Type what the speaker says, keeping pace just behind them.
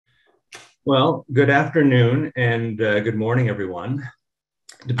Well, good afternoon and good morning, everyone,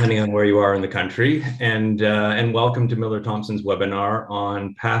 depending on where you are in the country. And welcome to Miller Thomson's webinar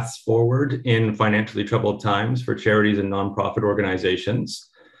on paths forward in financially troubled times for charities and nonprofit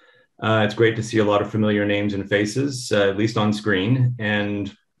organizations. It's great to see a lot of familiar names and faces, at least on screen.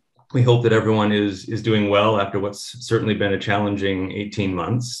 And we hope that everyone is doing well after what's certainly been a challenging 18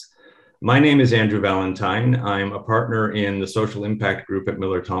 months. My name is Andrew Valentine. I'm a partner in the social impact group at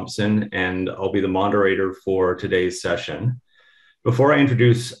Miller Thomson, and I'll be the moderator for today's session. Before I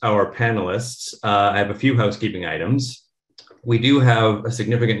introduce our panelists, I have a few housekeeping items. We do have a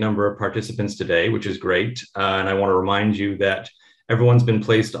significant number of participants today, which is great. And I want to remind you that everyone's been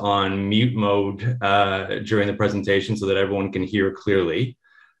placed on mute mode during the presentation so that everyone can hear clearly.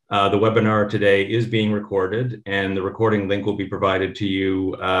 The webinar today is being recorded, and the recording link will be provided to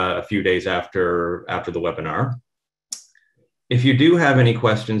you a few days after the webinar. If you do have any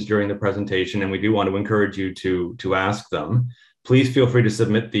questions during the presentation, and we do want to encourage you to ask them, please feel free to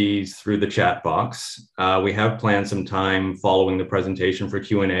submit these through the chat box. We have planned some time following the presentation for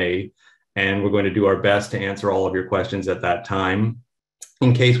Q&A, and we're going to do our best to answer all of your questions at that time.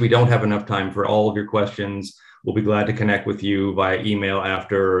 In case we don't have enough time for all of your questions, we'll be glad to connect with you via email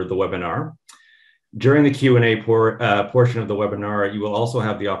after the webinar. During the Q&A portion of the webinar, you will also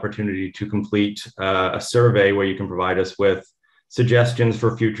have the opportunity to complete a survey where you can provide us with suggestions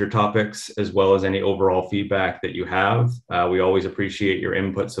for future topics, as well as any overall feedback that you have. We always appreciate your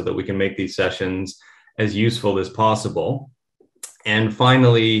input so that we can make these sessions as useful as possible. And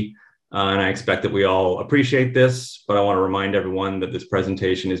finally, and I expect that we all appreciate this, but I want to remind everyone that this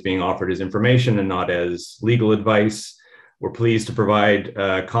presentation is being offered as information and not as legal advice. We're pleased to provide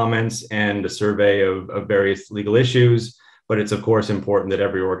comments and a survey of various legal issues, but it's of course important that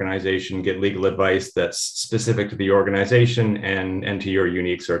every organization get legal advice that's specific to the organization and to your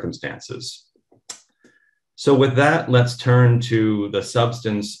unique circumstances. So with that, let's turn to the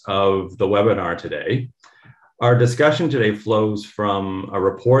substance of the webinar today. Our discussion today flows from a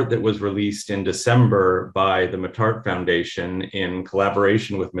report that was released in December by the Muttart Foundation in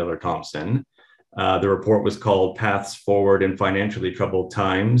collaboration with Miller Thomson. The report was called Paths Forward in Financially Troubled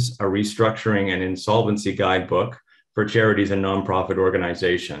Times, a Restructuring and Insolvency Guidebook for Charities and Nonprofit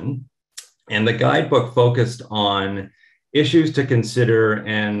Organization. And the guidebook focused on issues to consider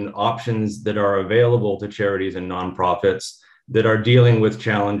and options that are available to charities and nonprofits that are dealing with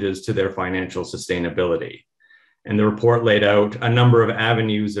challenges to their financial sustainability. And the report laid out a number of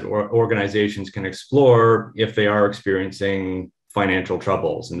avenues that organizations can explore if they are experiencing financial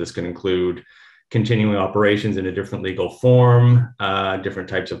troubles. And this can include continuing operations in a different legal form, different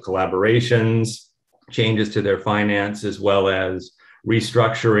types of collaborations, changes to their finance, as well as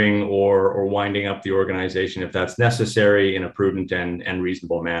restructuring or winding up the organization if that's necessary in a prudent and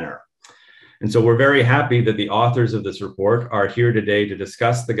reasonable manner. And so we're very happy that the authors of this report are here today to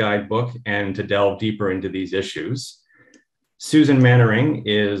discuss the guidebook and to delve deeper into these issues. Susan Mannering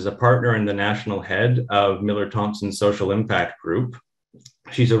is a partner and the national head of Miller Thomson Social Impact Group.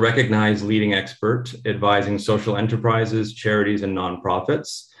 She's a recognized leading expert advising social enterprises, charities, and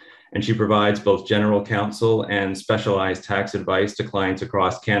nonprofits. And she provides both general counsel and specialized tax advice to clients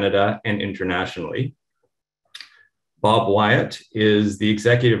across Canada and internationally. Bob Wyatt is the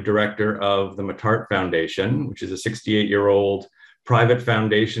executive director of the Muttart Foundation, which is a 68-year-old private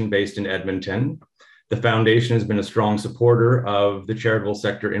foundation based in Edmonton. The foundation has been a strong supporter of the charitable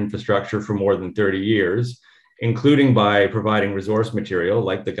sector infrastructure for more than 30 years, including by providing resource material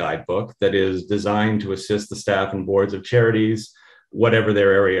like the guidebook that is designed to assist the staff and boards of charities, whatever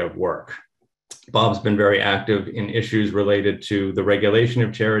their area of work. Bob's been very active in issues related to the regulation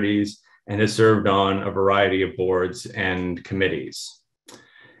of charities and has served on a variety of boards and committees.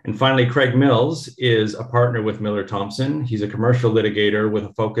 And finally, Craig Mills is a partner with Miller Thomson. He's a commercial litigator with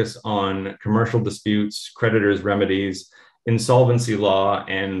a focus on commercial disputes, creditors' remedies, insolvency law,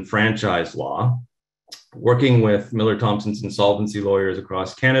 and franchise law. Working with Miller Thomson's insolvency lawyers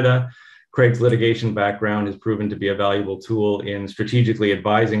across Canada, Craig's litigation background has proven to be a valuable tool in strategically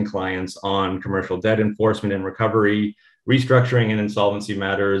advising clients on commercial debt enforcement and recovery, restructuring and insolvency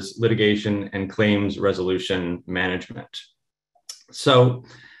matters, litigation, and claims resolution management. So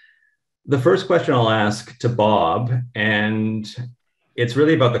the first question I'll ask to Bob, and it's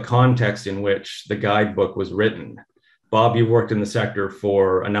really about the context in which the guidebook was written. Bob, you've worked in the sector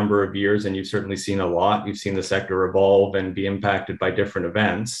for a number of years, and you've certainly seen a lot. You've seen the sector evolve and be impacted by different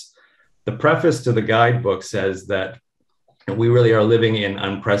events. The preface to the guidebook says that we really are living in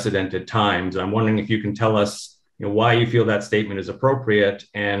unprecedented times. I'm wondering if you can tell us why you feel that statement is appropriate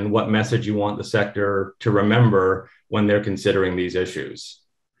and what message you want the sector to remember when they're considering these issues.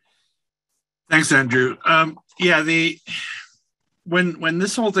 Thanks, Andrew. When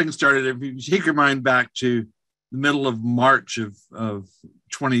this whole thing started, if you take your mind back to the middle of March of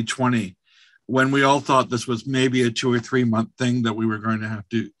 2020, when we all thought this was maybe a 2 or 3 month thing that we were going to have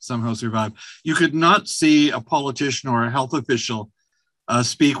to somehow survive, you could not see a politician or a health official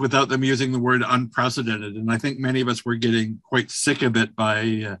speak without them using the word unprecedented. And I think many of us were getting quite sick of it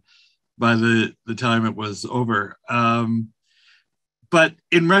by the time it was over. But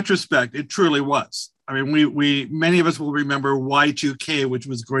in retrospect, it truly was. I mean, we many of us will remember Y2K, which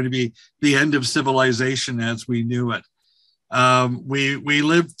was going to be the end of civilization as we knew it. We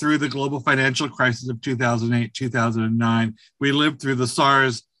lived through the global financial crisis of 2008, 2009. We lived through the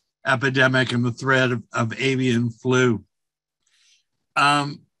SARS epidemic and the threat of avian flu.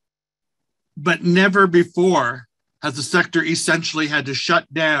 But never before has the sector essentially had to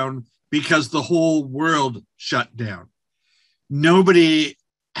shut down because the whole world shut down. Nobody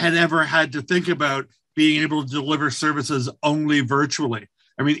had ever had to think about being able to deliver services only virtually.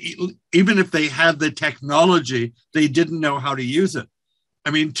 I mean, even if they had the technology, they didn't know how to use it.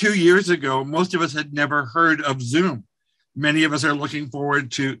 I mean, 2 years ago, most of us had never heard of Zoom. Many of us are looking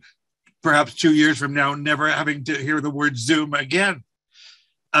forward to perhaps 2 years from now, never having to hear the word Zoom again.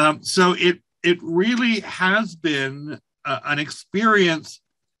 So it really has been an experience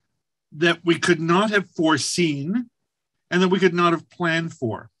that we could not have foreseen and that we could not have planned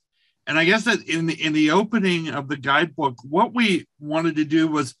for. And I guess that in the opening of the guidebook, what we wanted to do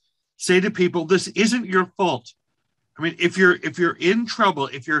was say to people, this isn't your fault. I mean, if you're in trouble,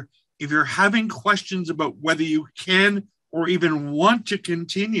 if you're having questions about whether you can or even want to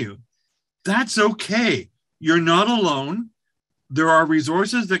continue, that's okay. You're not alone. There are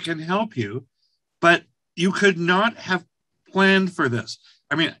resources that can help you, but you could not have planned for this.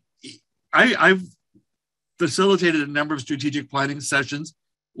 I mean, I've facilitated a number of strategic planning sessions,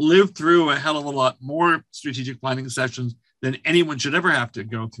 lived through a hell of a lot more strategic planning sessions than anyone should ever have to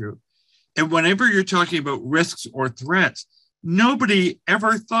go through. And whenever you're talking about risks or threats, nobody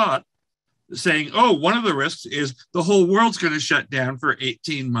ever thought saying, oh, one of the risks is the whole world's going to shut down for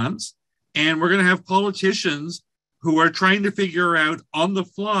 18 months. And we're going to have politicians who are trying to figure out on the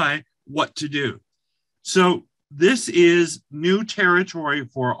fly what to do. So this is new territory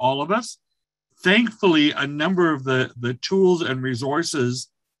for all of us. Thankfully, a number of the tools and resources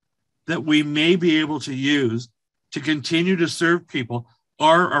that we may be able to use to continue to serve people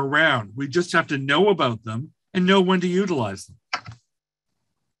are around. We just have to know about them and know when to utilize them.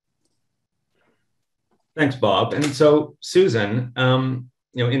 Thanks, Bob. And so, Susan,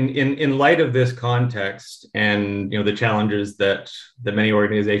 in light of this context and the challenges that many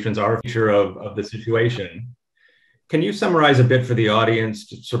organizations are a feature of the situation, can you summarize a bit for the audience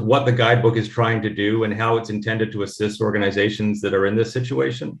sort of what the guidebook is trying to do and how it's intended to assist organizations that are in this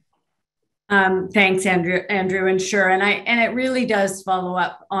situation? Thanks, Andrew, and sure. And it really does follow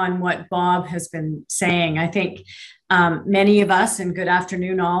up on what Bob has been saying. I think many of us, and good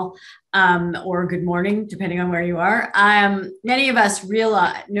afternoon all, or good morning, depending on where you are. Many of us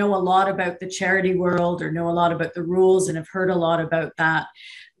know a lot about the charity world or know a lot about the rules and have heard a lot about that.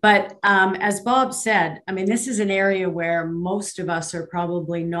 But as Bob said, I mean, this is an area where most of us are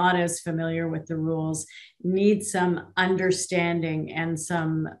probably not as familiar with the rules, need some understanding and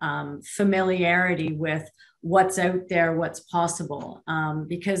some familiarity with what's out there, what's possible,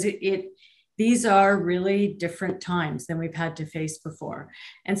 because these are really different times than we've had to face before.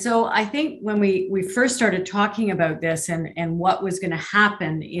 And so I think when we first started talking about this and what was going to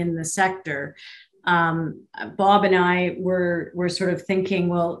happen in the sector, Bob and I were sort of thinking,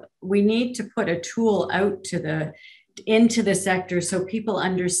 well, we need to put a tool out into the sector so people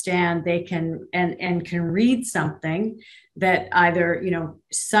understand they can and can read something that either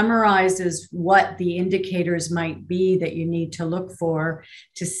summarizes what the indicators might be that you need to look for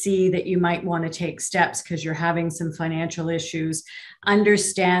to see that you might want to take steps because you're having some financial issues.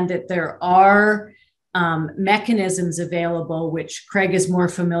 Understand that there are mechanisms available, which Craig is more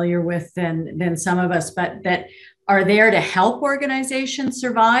familiar with than some of us, but that are there to help organizations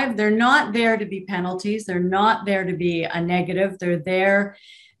survive. They're not there to be penalties. They're not there to be a negative. They're there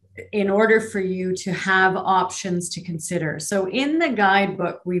in order for you to have options to consider. So in the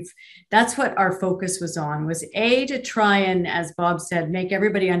guidebook, that's what our focus was on, was to try and, as Bob said, make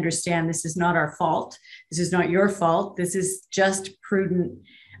everybody understand this is not our fault. This is not your fault. This is just prudent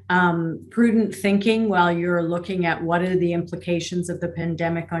thinking while you're looking at what are the implications of the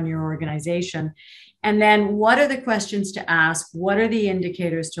pandemic on your organization. And then what are the questions to ask? What are the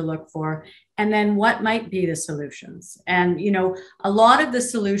indicators to look for? And then what might be the solutions? And, a lot of the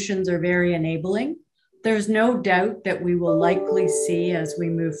solutions are very enabling. there's no doubt that we will likely see as we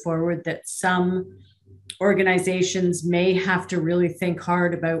move forward that some organizations may have to really think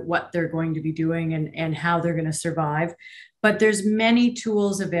hard about what they're going to be doing and how they're going to survive. But there's many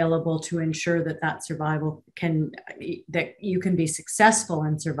tools available to ensure that that survival that you can be successful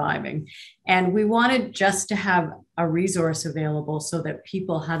in surviving. And we wanted just to have a resource available so that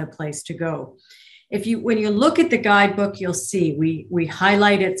people had a place to go. When you look at the guidebook, you'll see we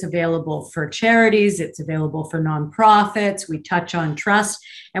highlight it's available for charities, it's available for nonprofits, we touch on trust,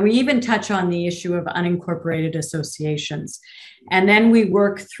 and we even touch on the issue of unincorporated associations. And then we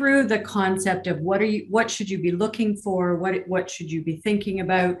work through the concept of what should you be looking for, what should you be thinking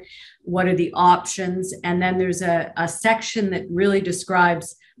about, what are the options, and then there's a section that really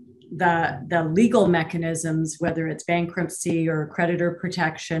describes the legal mechanisms, whether it's bankruptcy or creditor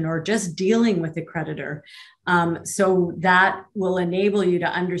protection or just dealing with a creditor. So that will enable you to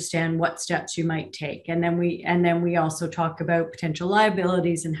understand what steps you might take. And then we also talk about potential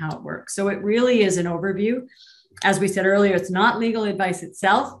liabilities and how it works. So it really is an overview. As we said earlier, it's not legal advice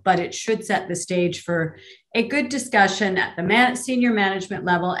itself, but it should set the stage for a good discussion at the senior management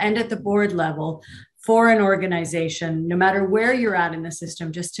level and at the board level for an organization, no matter where you're at in the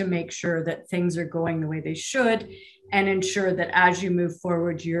system, just to make sure that things are going the way they should and ensure that as you move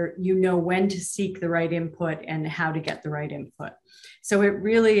forward, you know when to seek the right input and how to get the right input. So it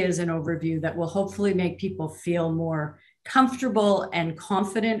really is an overview that will hopefully make people feel more comfortable and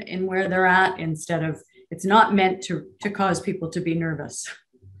confident in where they're at instead of, it's not meant to cause people to be nervous.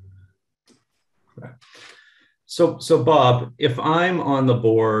 Right. So Bob, if I'm on the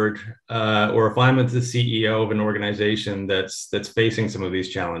board or if I'm the CEO of an organization that's facing some of these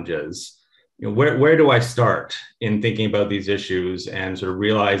challenges, where do I start in thinking about these issues and sort of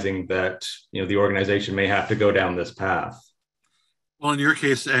realizing that the organization may have to go down this path? Well, in your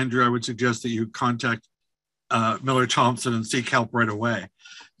case, Andrew, I would suggest that you contact Miller Thomson and seek help right away.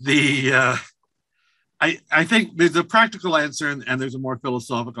 I think there's a practical answer and there's a more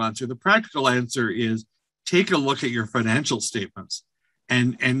philosophical answer. The practical answer is take a look at your financial statements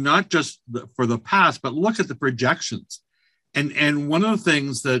and not just for the past, but look at the projections. And one of the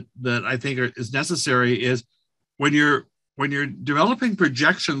things that I think is necessary is when you're developing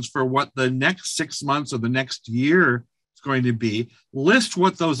projections for what the next 6 months or the next year is going to be, list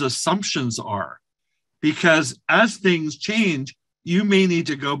what those assumptions are. Because as things change, you may need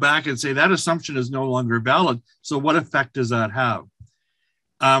to go back and say that assumption is no longer valid. So what effect does that have?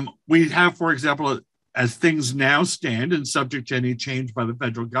 We have, for example, as things now stand and subject to any change by the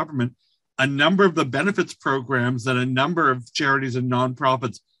federal government, a number of the benefits programs that a number of charities and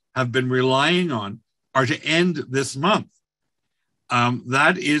nonprofits have been relying on are to end this month.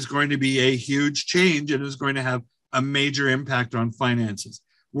 That is going to be a huge change and is going to have a major impact on finances.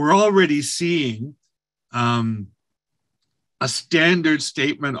 We're already seeing a standard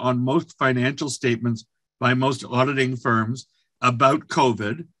statement on most financial statements by most auditing firms about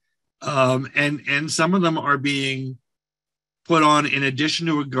COVID. And some of them are being put on in addition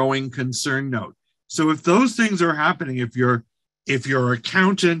to a going concern note. So if those things are happening, if your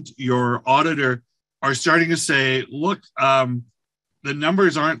accountant, your auditor are starting to say, look, the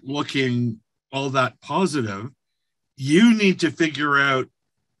numbers aren't looking all that positive, you need to figure out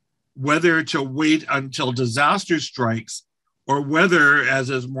whether to wait until disaster strikes or whether,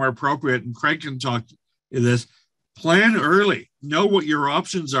 as is more appropriate, and Craig can talk to this, plan early, know what your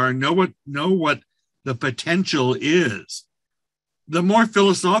options are, know what the potential is. The more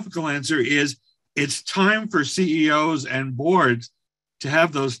philosophical answer is it's time for CEOs and boards to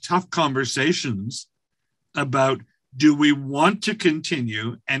have those tough conversations about, do we want to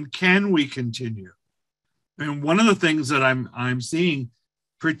continue and can we continue? And one of the things that I'm seeing,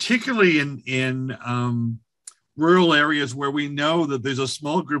 particularly in rural areas where we know that there's a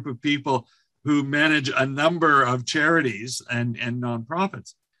small group of people who manage a number of charities and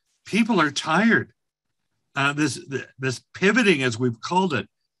nonprofits, people are tired. This pivoting, as we've called it,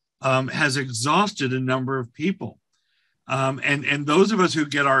 has exhausted a number of people. And those of us who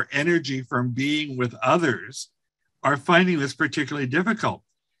get our energy from being with others are finding this particularly difficult.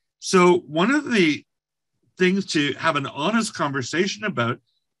 So one of the things to have an honest conversation about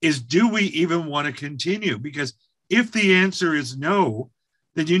is, do we even want to continue? Because if the answer is no,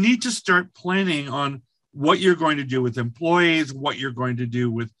 then you need to start planning on what you're going to do with employees, what you're going to do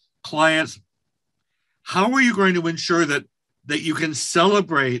with clients. How are you going to ensure that you can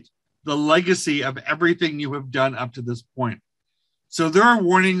celebrate the legacy of everything you have done up to this point? So there are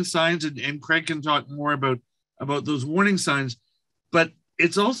warning signs, and Craig can talk more about those warning signs, but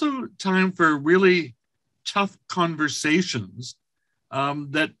it's also time for really tough conversations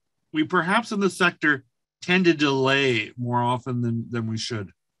that we perhaps in the sector tend to delay more often than we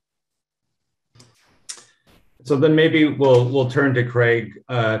should. So then maybe we'll turn to Craig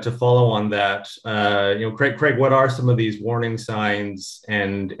to follow on that. Craig, what are some of these warning signs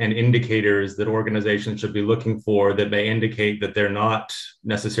and indicators that organizations should be looking for that may indicate that they're not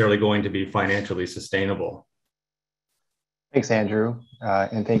necessarily going to be financially sustainable? Thanks, Andrew,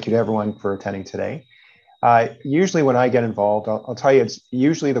 and thank you to everyone for attending today. Usually when I get involved, I'll tell you, it's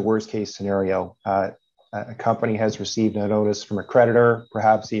usually the worst case scenario. A company has received a notice from a creditor,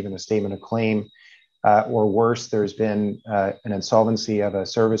 perhaps even a statement of claim, or worse, there's been an insolvency of a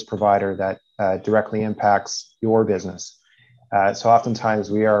service provider that directly impacts your business. So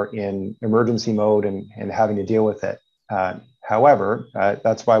oftentimes we are in emergency mode and having to deal with it. However,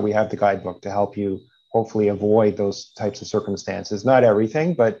 that's why we have the guidebook to help you hopefully avoid those types of circumstances. Not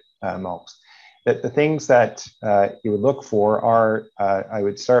everything, but most. The things that you would look for are, I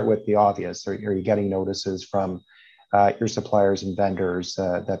would start with the obvious. Are you getting notices from your suppliers and vendors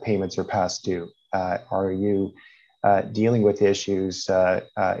that payments are past due? Are you dealing with issues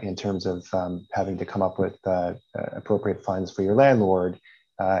in terms of having to come up with appropriate funds for your landlord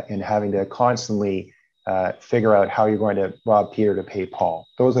and having to constantly figure out how you're going to rob Peter to pay Paul?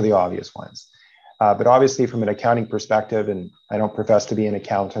 Those are the obvious ones. But obviously from an accounting perspective, and I don't profess to be an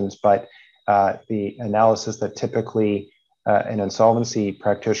accountant, but the analysis that typically an insolvency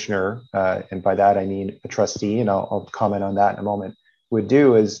practitioner, and by that I mean a trustee, and I'll comment on that in a moment, would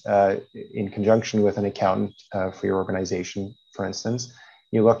do is in conjunction with an accountant for your organization, for instance,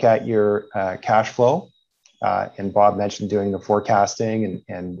 you look at your cash flow, and Bob mentioned doing the forecasting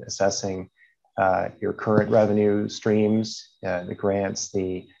and assessing your current revenue streams, the grants,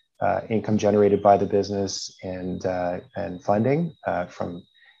 the income generated by the business, and funding from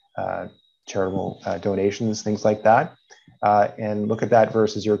charitable donations, things like that, and look at that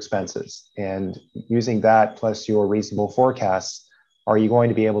versus your expenses. And using that plus your reasonable forecasts, are you going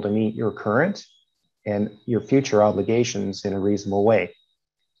to be able to meet your current and your future obligations in a reasonable way?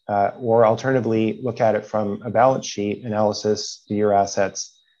 Or alternatively, look at it from a balance sheet analysis. Do your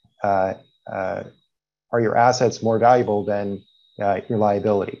assets, are your assets more valuable than your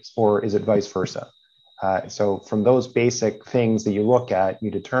liabilities, or is it vice versa? So from those basic things that you look at, you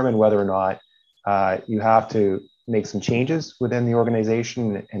determine whether or not you have to make some changes within the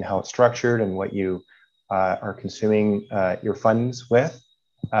organization and how it's structured and what you are consuming your funds with.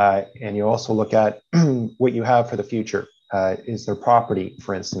 And you also look at what you have for the future. Is there property,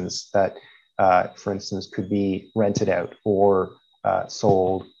 for instance, that, could be rented out or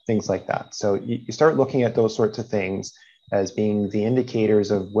sold, things like that. So you start looking at those sorts of things as being the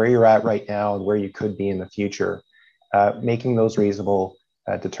indicators of where you're at right now and where you could be in the future, making those reasonable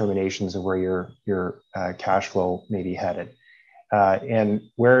determinations of where your cash flow may be headed. And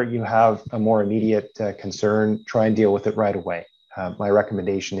where you have a more immediate concern, try and deal with it right away. My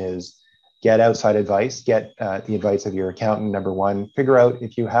recommendation is get outside advice, get the advice of your accountant, number one, figure out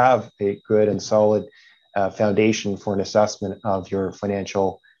if you have a good and solid foundation for an assessment of your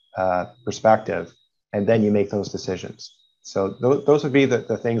financial perspective, and then you make those decisions. So those would be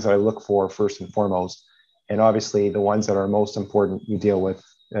the things that I look for first and foremost. And obviously the ones that are most important, you deal with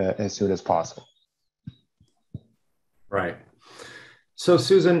as soon as possible. Right. So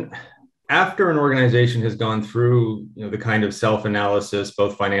Susan, after an organization has gone through the kind of self-analysis,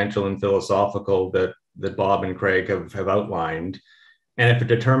 both financial and philosophical, that Bob and Craig have outlined, and if it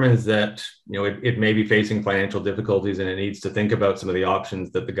determines that it may be facing financial difficulties and it needs to think about some of the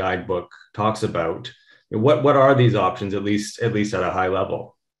options that the guidebook talks about, what are these options, at least at a high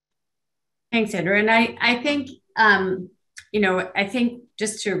level? Thanks, Andrew. And I think I think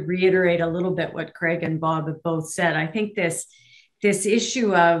just to reiterate a little bit what Craig and Bob have both said, I think this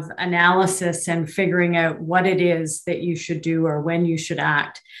issue of analysis and figuring out what it is that you should do or when you should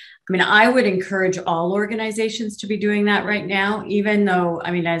act. I mean, I would encourage all organizations to be doing that right now, even though,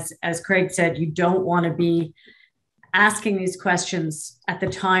 I mean, as Craig said, you don't want to be asking these questions at the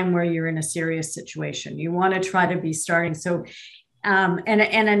time where you're in a serious situation. You want to try to be starting. So, and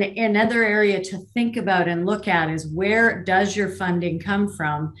another area to think about and look at is, where does your funding come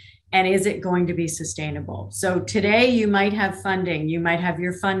from? And is it going to be sustainable? So today you might have funding, you might have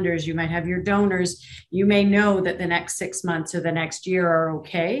your funders, you might have your donors. You may know that the next 6 months or the next year are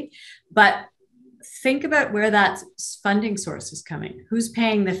okay, but think about where that funding source is coming. Who's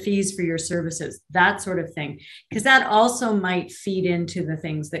paying the fees for your services? That sort of thing. Because that also might feed into the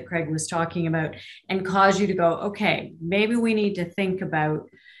things that Craig was talking about and cause you to go, okay, maybe we need to think about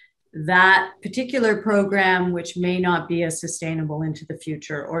that particular program, which may not be as sustainable into the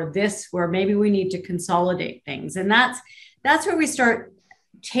future, or this, where maybe we need to consolidate things. And that's where we start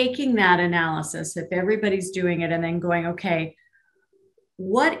taking that analysis, if everybody's doing it, and then going, okay,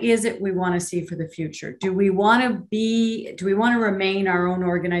 what is it we want to see for the future? Do we want to remain our own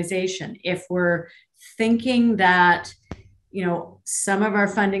organization? If we're thinking that, you know, some of our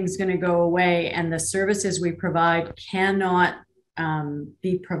funding is going to go away and the services we provide cannot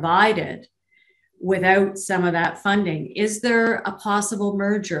be provided without some of that funding, is there a possible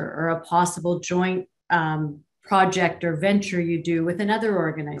merger or a possible joint project or venture you do with another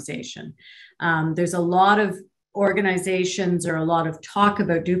organization? There's a lot of organizations or a lot of talk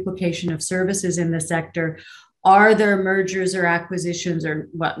about duplication of services in the sector. Are there mergers or acquisitions, or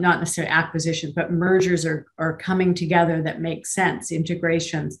well, not necessarily acquisitions, but mergers are coming together that make sense,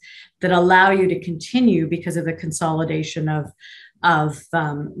 integrations that allow you to continue because of the consolidation of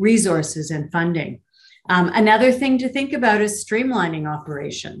resources and funding? Another thing to think about is streamlining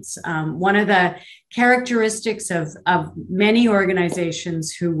operations. One of the characteristics of many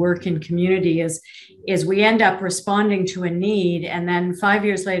organizations who work in community is we end up responding to a need, and then 5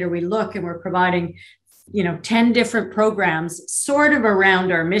 years later we look and we're providing, you know, 10 different programs sort of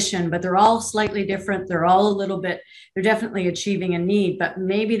around our mission, but they're all slightly different. They're all a little bit, they're definitely achieving a need, but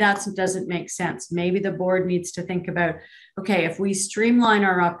maybe that doesn't make sense. Maybe the board needs to think about, okay, if we streamline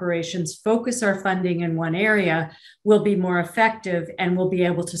our operations, focus our funding in one area, we'll be more effective and we'll be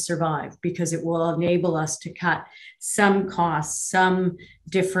able to survive because it will enable us to cut some costs, some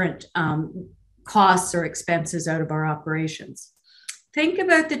different costs or expenses out of our operations. Think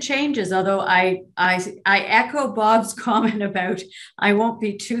about the changes, although I echo Bob's comment about I won't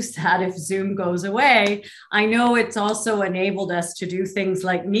be too sad if Zoom goes away. I know it's also enabled us to do things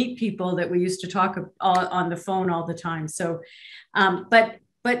like meet people that we used to talk on the phone all the time. So, but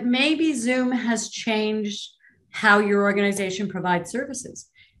maybe Zoom has changed how your organization provides services.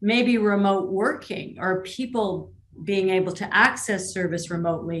 Maybe remote working or people being able to access service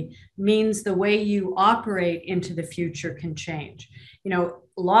remotely means the way you operate into the future can change. You know,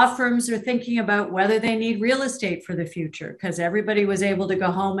 law firms are thinking about whether they need real estate for the future because everybody was able to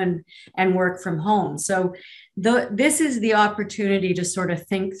go home and work from home. So this is the opportunity to sort of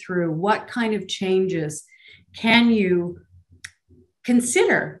think through what kind of changes can you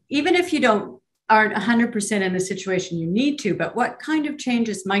consider, even if you aren't 100% in the situation you need to, but what kind of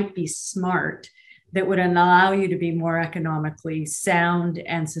changes might be smart that would allow you to be more economically sound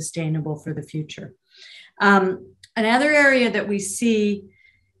and sustainable for the future. Another area that we see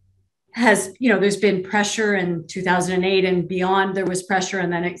has, you know, there's been pressure in 2008 and beyond, there was pressure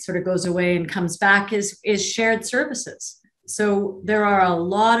and then it sort of goes away and comes back is shared services. So there are a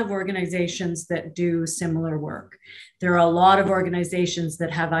lot of organizations that do similar work. There are a lot of organizations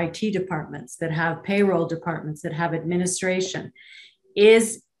that have IT departments, that have payroll departments, that have administration.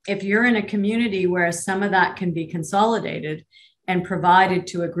 If you're in a community where some of that can be consolidated and provided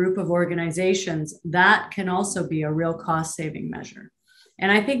to a group of organizations, that can also be a real cost saving measure.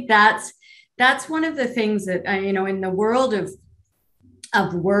 And I think that's one of the things that, you know, in the world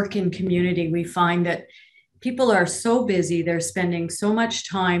of work and community, we find that people are so busy, they're spending so much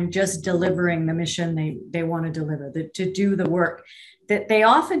time just delivering the mission they want to deliver, to do the work, that they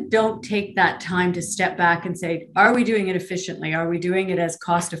often don't take that time to step back and say, are we doing it efficiently? Are we doing it as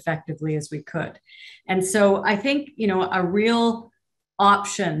cost effectively as we could? And so I think, you know, a real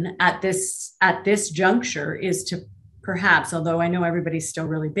option at this juncture is to perhaps, although I know everybody's still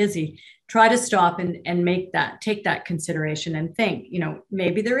really busy, try to stop and take that consideration and think, you know,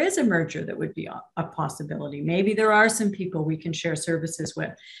 maybe there is a merger that would be a possibility. Maybe there are some people we can share services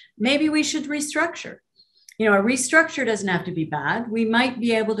with. Maybe we should restructure. You know, a restructure doesn't have to be bad. We might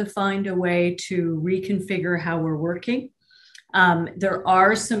be able to find a way to reconfigure how we're working. There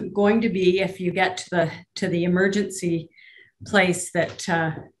are going to be, if you get to the emergency place that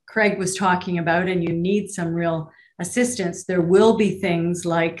Craig was talking about, and you need some real assistance, there will be things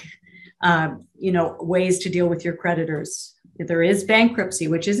like, you know, ways to deal with your creditors. There is bankruptcy,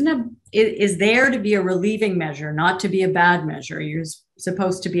 which is there to be a relieving measure, not to be a bad measure. You're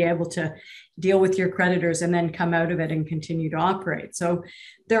supposed to be able to deal with your creditors and then come out of it and continue to operate. So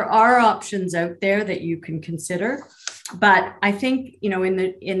there are options out there that you can consider. But I think, you know, in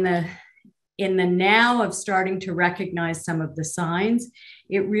the now of starting to recognize some of the signs,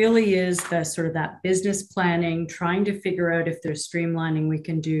 it really is the sort of that business planning, trying to figure out if there's streamlining we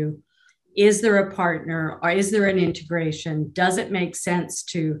can do. Is there a partner or is there an integration? Does it make sense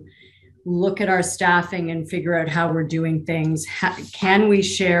to look at our staffing and figure out how we're doing things? Can we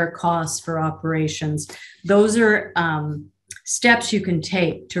share costs for operations? Those are steps you can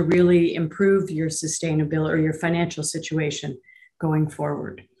take to really improve your sustainability or your financial situation going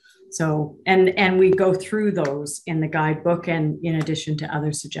forward. So, and we go through those in the guidebook and in addition to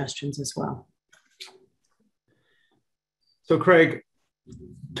other suggestions as well. So Craig,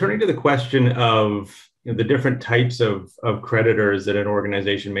 turning to the question of the different types of creditors that an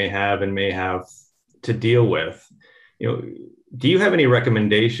organization may have to deal with, do you have any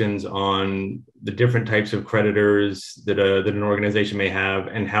recommendations on the different types of creditors that an organization may have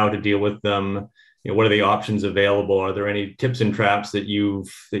and how to deal with them? What are the options available? Are there any tips and traps that you've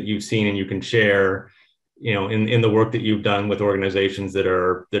seen and you can share, in the work that you've done with organizations that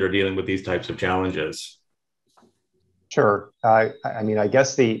are dealing with these types of challenges? Sure. I mean, I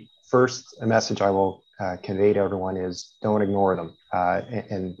guess the first message I will convey to everyone is don't ignore them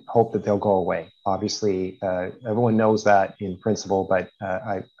and hope that they'll go away. Obviously, everyone knows that in principle, but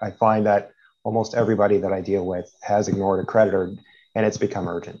I find that almost everybody that I deal with has ignored a creditor and it's become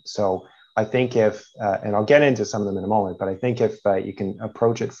urgent. So I think if, and I'll get into some of them in a moment, but I think if you can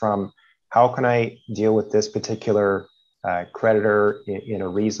approach it from how can I deal with this particular creditor in a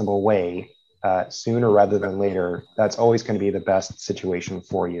reasonable way sooner rather than later, that's always going to be the best situation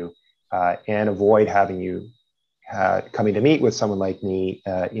for you and avoid having you coming to meet with someone like me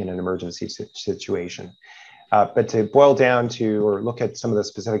in an emergency situation. But to boil down to or look at some of the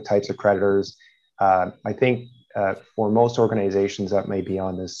specific types of creditors, I think for most organizations that may be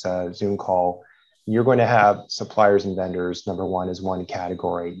on this Zoom call, you're going to have suppliers and vendors. Number one is one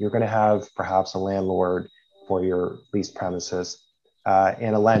category. You're going to have perhaps a landlord for your leased premises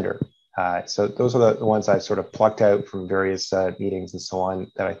and a lender. So those are the ones I've sort of plucked out from various meetings and so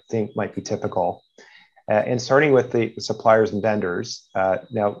on that I think might be typical. And starting with the suppliers and vendors,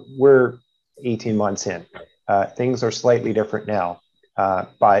 now we're 18 months in. Things are slightly different now,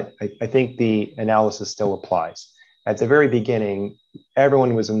 but I think the analysis still applies. At the very beginning,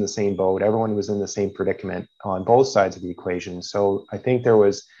 everyone was in the same boat. Everyone was in the same predicament on both sides of the equation. So I think there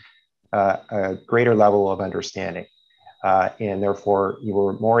was a greater level of understanding. And therefore, you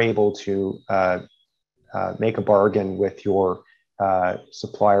were more able to make a bargain with your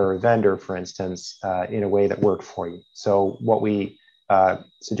supplier or vendor, for instance, in a way that worked for you. So what we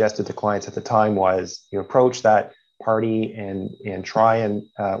suggested to clients at the time was you approach that party and try and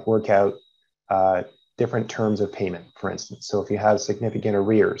work out different terms of payment, for instance. So if you have significant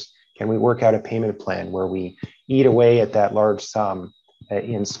arrears, can we work out a payment plan where we eat away at that large sum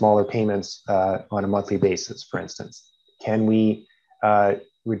in smaller payments on a monthly basis, for instance? Can we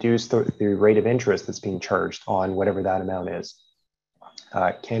reduce the rate of interest that's being charged on whatever that amount is?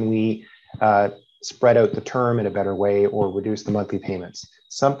 Can we spread out the term in a better way or reduce the monthly payments?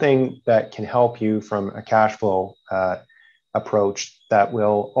 Something that can help you from a cash flow approach that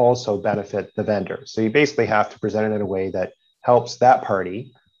will also benefit the vendor. So you basically have to present it in a way that helps that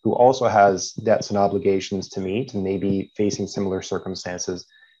party who also has debts and obligations to meet and maybe facing similar circumstances.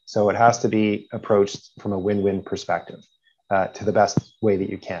 So it has to be approached from a win-win perspective to the best way that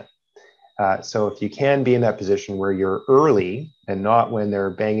you can. So if you can be in that position where you're early and not when they're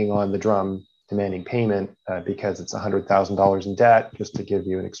banging on the drum demanding payment because it's $100,000 in debt, just to give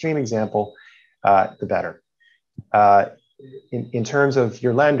you an extreme example, the better. In terms of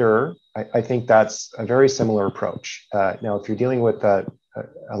your lender, I think that's a very similar approach. Now, if you're dealing with a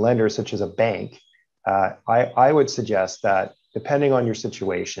lender such as a bank, I would suggest that depending on your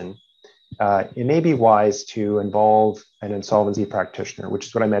situation, it may be wise to involve an insolvency practitioner, which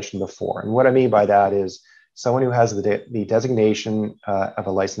is what I mentioned before. And what I mean by that is someone who has the designation of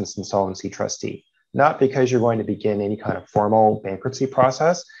a licensed insolvency trustee, not because you're going to begin any kind of formal bankruptcy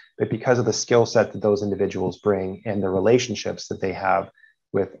process, but because of the skill set that those individuals bring and the relationships that they have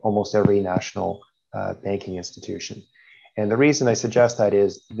with almost every national banking institution. And the reason I suggest that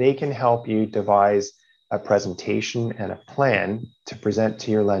is they can help you devise a presentation and a plan to present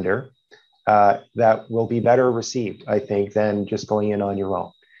to your lender that will be better received, I think, than just going in on your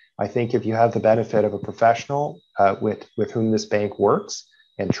own. I think if you have the benefit of a professional with whom this bank works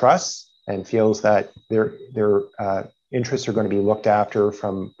and trusts and feels that their interests are going to be looked after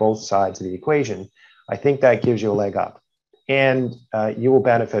from both sides of the equation, I think that gives you a leg up. And you will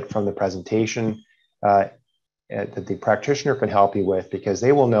benefit from the presentation that the practitioner can help you with because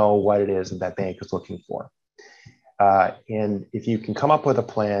they will know what it is that that bank is looking for. And if you can come up with a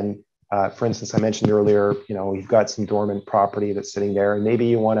plan, for instance, I mentioned earlier, you've got some dormant property that's sitting there, and maybe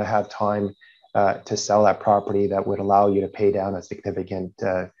you want to have time to sell that property that would allow you to pay down a significant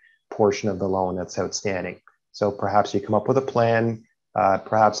portion of the loan that's outstanding. So perhaps you come up with a plan,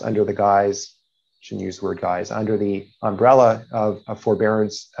 perhaps under the guise, shouldn't use the word guise, under the umbrella of a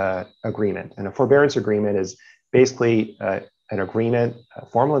forbearance agreement. And a forbearance agreement is basically an agreement, a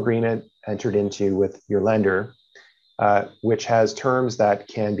formal agreement entered into with your lender which has terms that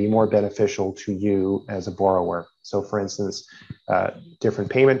can be more beneficial to you as a borrower. So for instance, different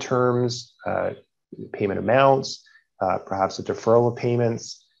payment terms, payment amounts, perhaps a deferral of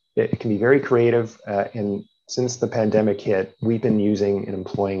payments. It can be very creative. And since the pandemic hit, we've been using and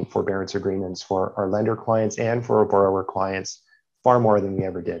employing forbearance agreements for our lender clients and for our borrower clients far more than we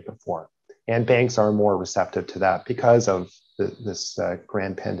ever did before. And banks are more receptive to that because of this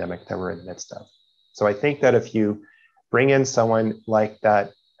grand pandemic that we're in the midst of. So I think that if you bring in someone like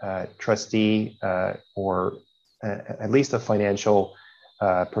that trustee or at least a financial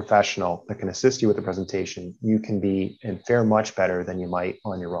professional that can assist you with the presentation, you can be and fare much better than you might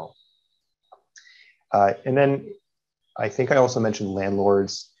on your own. And then I think I also mentioned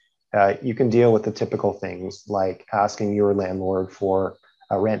landlords. You can deal with the typical things like asking your landlord for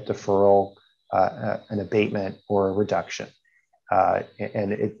a rent deferral, an abatement, or a reduction.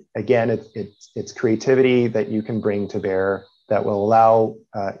 And it's creativity that you can bring to bear that will allow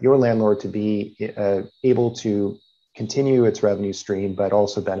your landlord to be able to continue its revenue stream, but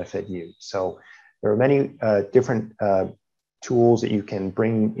also benefit you. So there are many different tools that you can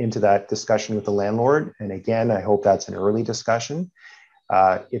bring into that discussion with the landlord. And again, I hope that's an early discussion.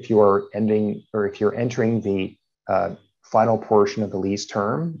 If you're entering the final portion of the lease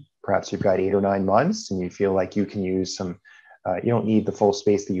term, perhaps you've got 8 or 9 months and you feel like you can use some, you don't need the full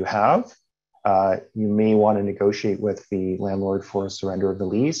space that you have. You may want to negotiate with the landlord for a surrender of the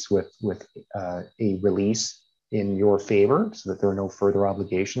lease with a release in your favor so that there are no further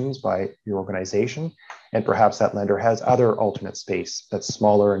obligations by your organization. And perhaps that lender has other alternate space that's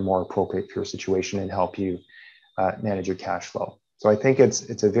smaller and more appropriate for your situation and help you manage your cash flow. So I think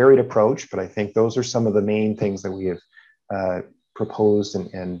it's a varied approach, but I think those are some of the main things that we have proposed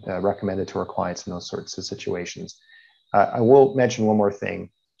and recommended to our clients in those sorts of situations. I will mention one more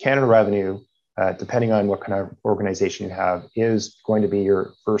thing. Canada Revenue, depending on what kind of organization you have, is going to be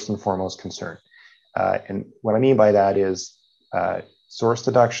your first and foremost concern. And what I mean by that is source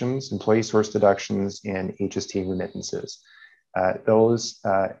deductions, employee source deductions, and HST remittances. Those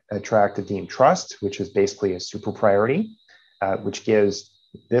attract a deemed trust, which is basically a super priority, which gives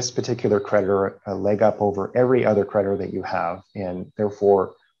this particular creditor a leg up over every other creditor that you have. And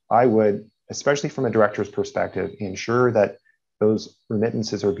therefore, I would, especially from a director's perspective, ensure that those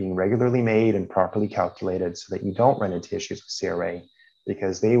remittances are being regularly made and properly calculated so that you don't run into issues with CRA,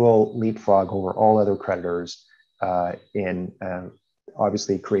 because they will leapfrog over all other creditors and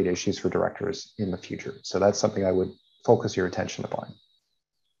obviously create issues for directors in the future. So that's something I would focus your attention upon.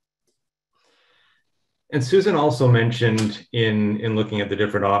 And Susan also mentioned in looking at the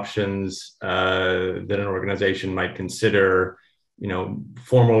different options that an organization might consider,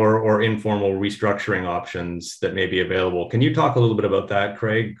 formal or informal restructuring options that may be available. Can you talk a little bit about that,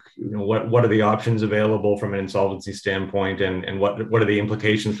 Craig? What are the options available from an insolvency standpoint, and what are the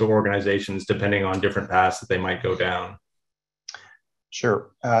implications for organizations depending on different paths that they might go down? Sure.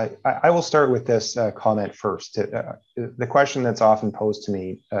 I will start with this comment first. The question that's often posed to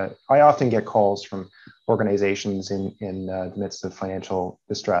me, I often get calls from organizations in the midst of financial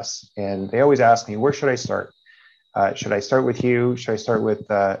distress, and they always ask me, where should I start? Should I start with you? Should I start with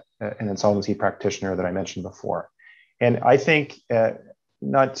an insolvency practitioner that I mentioned before? And I think,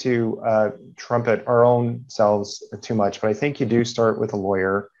 not to trumpet our own selves too much, but I think you do start with a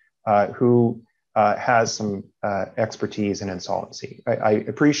lawyer who has some expertise in insolvency. I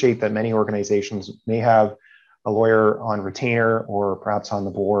appreciate that many organizations may have a lawyer on retainer or perhaps on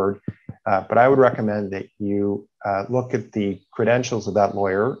the board, but I would recommend that you look at the credentials of that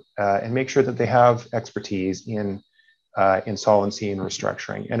lawyer and make sure that they have expertise in insolvency and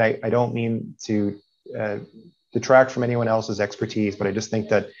restructuring. And I don't mean to detract from anyone else's expertise, but I just think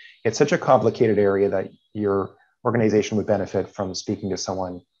that it's such a complicated area that your organization would benefit from speaking to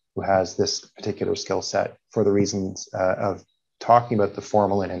someone who has this particular skill set for the reasons of talking about the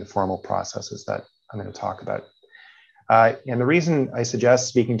formal and informal processes that I'm going to talk about. And the reason I suggest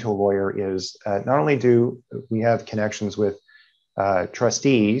speaking to a lawyer is not only do we have connections with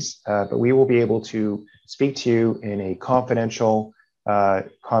trustees, but we will be able to speak to you in a confidential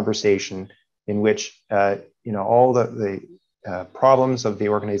conversation in which all the problems of the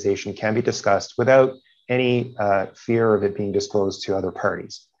organization can be discussed without any fear of it being disclosed to other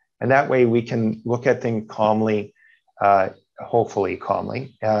parties. And that way we can look at things calmly, hopefully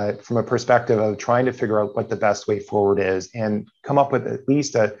calmly, from a perspective of trying to figure out what the best way forward is and come up with at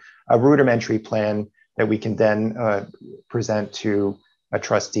least a rudimentary plan that we can then present to a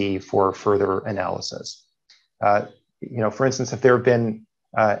trustee for further analysis. For instance, if there have been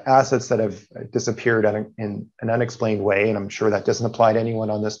assets that have disappeared in an unexplained way, and I'm sure that doesn't apply to anyone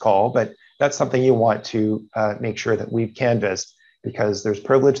on this call, but that's something you want to make sure that we've canvassed, because there's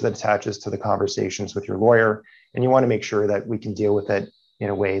privilege that attaches to the conversations with your lawyer, and you want to make sure that we can deal with it in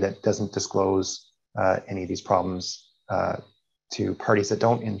a way that doesn't disclose any of these problems to parties that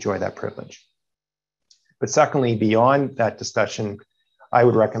don't enjoy that privilege. But secondly, beyond that discussion, I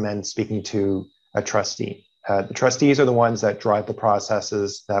would recommend speaking to a trustee. The trustees are the ones that drive the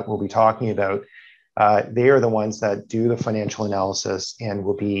processes that we'll be talking about. They are the ones that do the financial analysis and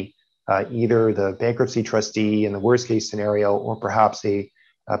will be either the bankruptcy trustee in the worst case scenario, or perhaps a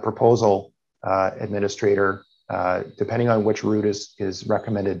proposal administrator, depending on which route is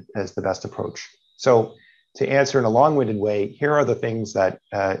recommended as the best approach. So to answer in a long-winded way, here are the things that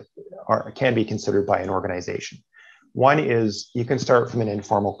can be considered by an organization. One is you can start from an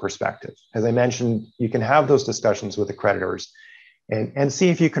informal perspective. As I mentioned, you can have those discussions with the creditors and see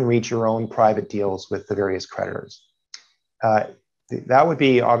if you can reach your own private deals with the various creditors. That would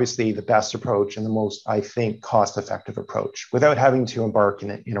be obviously the best approach and the most, I think, cost-effective approach without having to embark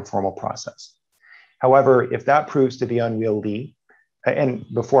in a formal process. However, if that proves to be unwieldy, and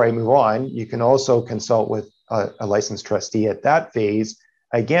before I move on, you can also consult with a licensed trustee at that phase,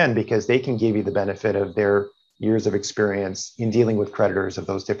 again, because they can give you the benefit of their years of experience in dealing with creditors of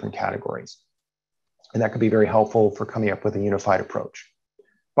those different categories. And that could be very helpful for coming up with a unified approach.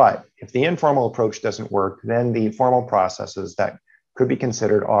 But if the informal approach doesn't work, then the formal processes that could be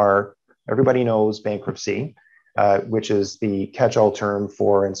considered are, everybody knows bankruptcy, which is the catch-all term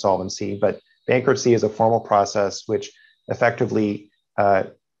for insolvency, but bankruptcy is a formal process which effectively,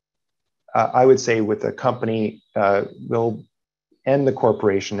 I would say with a company, will end the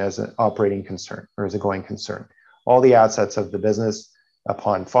corporation as an operating concern or as a going concern. All the assets of the business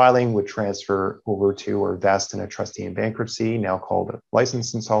upon filing would transfer over to or vest in a trustee in bankruptcy, now called a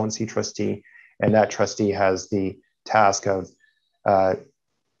licensed insolvency trustee. And that trustee has the task of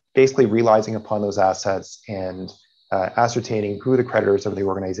basically realizing upon those assets and ascertaining who the creditors of the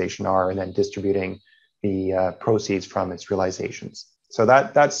organization are, and then distributing the proceeds from its realizations. So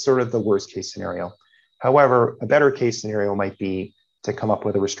that's sort of the worst case scenario. However, a better case scenario might be to come up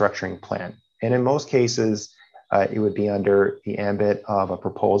with a restructuring plan. And in most cases, it would be under the ambit of a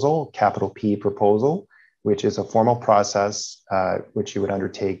proposal, capital P proposal, which is a formal process which you would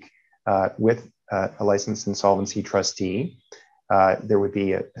undertake with a licensed insolvency trustee. There would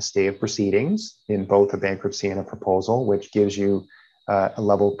be a stay of proceedings in both a bankruptcy and a proposal, which gives you a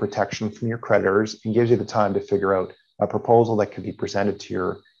level of protection from your creditors and gives you the time to figure out a proposal that could be presented to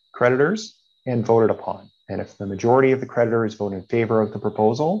your creditors and voted upon. And if the majority of the creditors vote in favor of the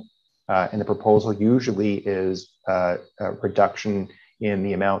proposal, and the proposal usually is a reduction in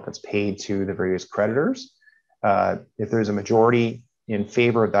the amount that's paid to the various creditors, if there's a majority in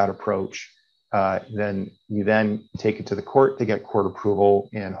favor of that approach, then you then take it to the court to get court approval,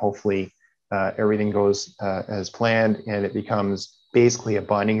 and hopefully everything goes as planned, and it becomes basically a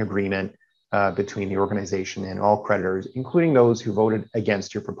binding agreement between the organization and all creditors, including those who voted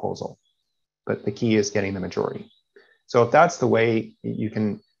against your proposal. But the key is getting the majority. So if that's the way you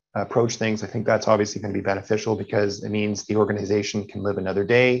can approach things, I think that's obviously going to be beneficial, because it means the organization can live another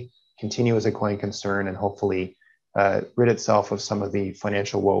day, continue as a going concern, and hopefully rid itself of some of the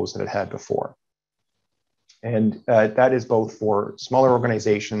financial woes that it had before. And that is both for smaller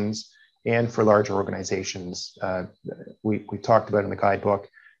organizations and for larger organizations. We talked about in the guidebook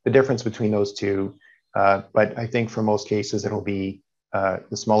the difference between those two, but I think for most cases it'll be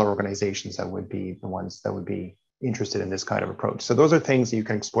the smaller organizations that would be the ones that would be interested in this kind of approach. So those are things you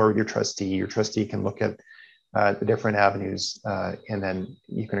can explore with your trustee. Your trustee can look at the different avenues, and then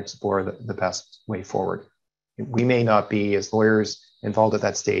you can explore the best way forward. We may not be, as lawyers, involved at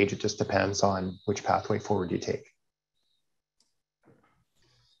that stage. It just depends on which pathway forward you take.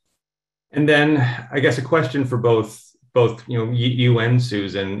 And then I guess a question for both you and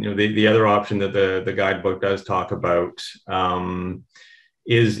Susan. The other option that the guidebook does talk about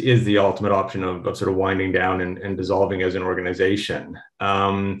is the ultimate option of sort of winding down and dissolving as an organization.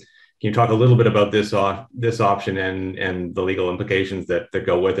 Can you talk a little bit about this option and the legal implications that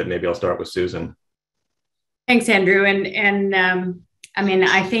go with it? Maybe I'll start with Susan. Thanks, Andrew. And I mean,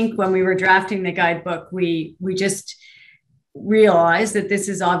 I think when we were drafting the guidebook, we just realized that this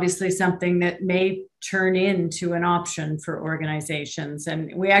is obviously something that may turn into an option for organizations.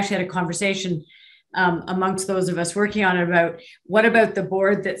 And we actually had a conversation amongst those of us working on it about what about the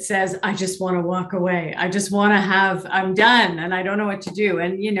board that says, I just want to walk away. I just want to I'm done and I don't know what to do.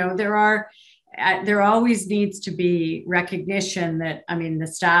 And, there always needs to be recognition that, I mean, the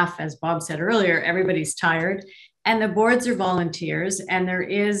staff, as Bob said earlier, everybody's tired. And the boards are volunteers, and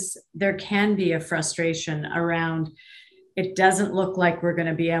there can be a frustration around, it doesn't look like we're going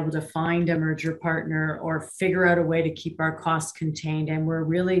to be able to find a merger partner or figure out a way to keep our costs contained, and we're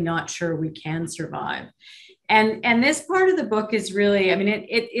really not sure we can survive. And this part of the book is really, I mean,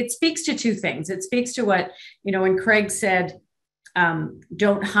 it speaks to two things. It speaks to what, when Craig said,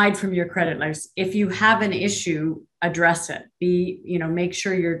 don't hide from your creditors. If you have an issue, address it. Make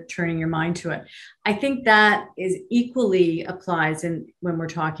sure you're turning your mind to it. I think that is equally applies when we're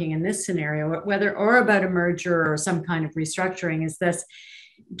talking in this scenario, whether or about a merger or some kind of restructuring, is this: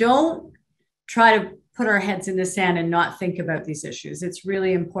 don't try to put our heads in the sand and not think about these issues. It's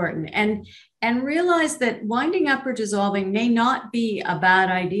really important. And realize that winding up or dissolving may not be a bad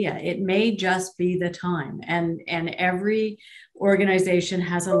idea. It may just be the time. And every organization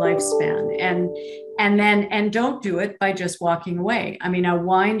has a lifespan. And don't do it by just walking away. I mean, a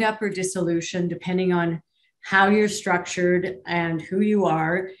wind up or dissolution, depending on how you're structured and who you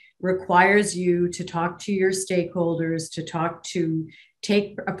are, requires you to talk to your stakeholders, to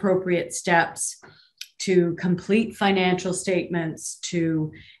take appropriate steps, to complete financial statements,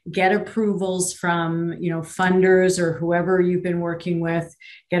 to get approvals from, funders or whoever you've been working with,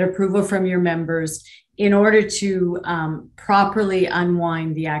 get approval from your members in order to properly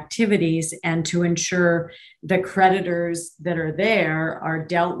unwind the activities and to ensure the creditors that are there are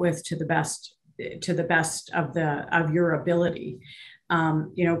dealt with to the best of your ability.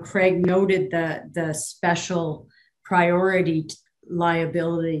 Craig noted the special priority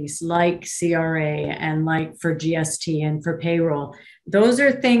liabilities like CRA and like for GST and for payroll. Those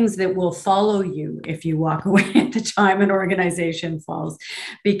are things that will follow you if you walk away at the time an organization falls,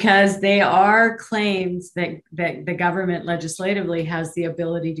 because they are claims that the government legislatively has the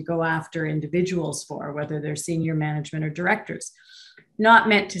ability to go after individuals for, whether they're senior management or directors. Not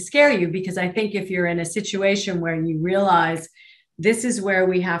meant to scare you, because I think if you're in a situation where you realize this is where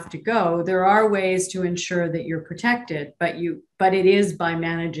we have to go, there are ways to ensure that you're protected, but it is by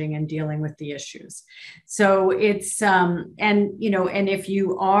managing and dealing with the issues. So it's, and if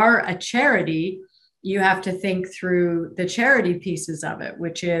you are a charity, you have to think through the charity pieces of it,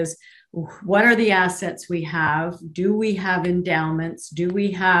 which is, what are the assets we have? Do we have endowments? Do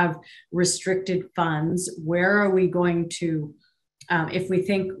we have restricted funds? Where are we going to, if we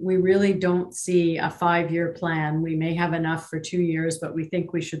think we really don't see a 5-year plan, we may have enough for 2 years, but we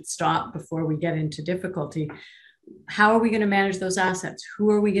think we should stop before we get into difficulty. How are we going to manage those assets? Who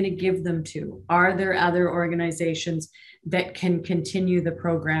are we going to give them to? Are there other organizations that can continue the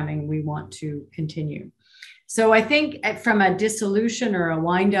programming we want to continue? So I think from a dissolution or a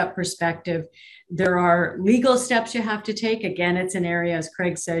wind-up perspective, there are legal steps you have to take. Again, it's an area, as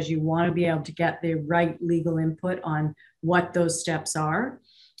Craig says, you want to be able to get the right legal input on what those steps are.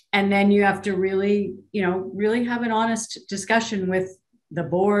 And then you have to really have an honest discussion with the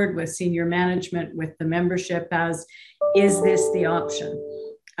board, with senior management, with the membership as, is this the option?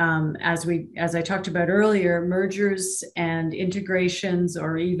 As I talked about earlier, mergers and integrations,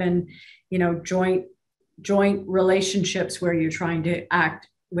 or even, joint relationships where you're trying to act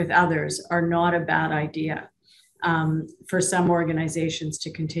with others, are not a bad idea for some organizations to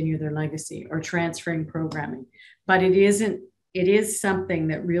continue their legacy, or transferring programming. But it is something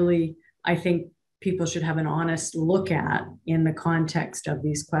that really, I think, people should have an honest look at in the context of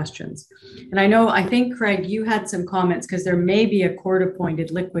these questions. And I think, Craig, you had some comments, because there may be a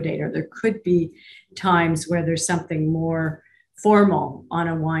court-appointed liquidator. There could be times where there's something more formal on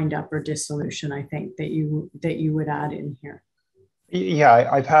a wind-up or dissolution, I think, that you would add in here. Yeah,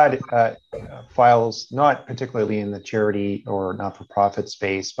 I've had files, not particularly in the charity or not-for-profit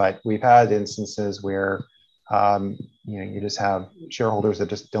space, but we've had instances where you just have shareholders that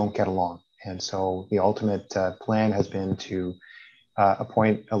just don't get along. And so the ultimate plan has been to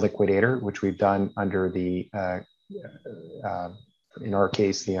appoint a liquidator, which we've done under the, in our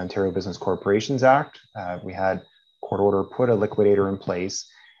case, the Ontario Business Corporations Act. We had court order put a liquidator in place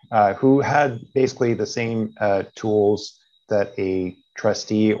who had basically the same tools that a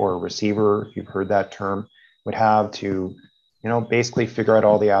trustee or a receiver, if you've heard that term, would have to, basically figure out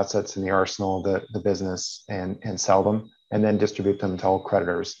all the assets in the arsenal of the business and sell them, and then distribute them to all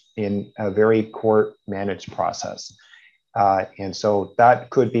creditors in a very court-managed process. And so that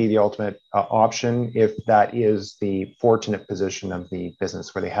could be the ultimate option if that is the fortunate position of the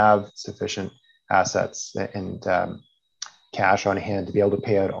business, where they have sufficient assets and cash on hand to be able to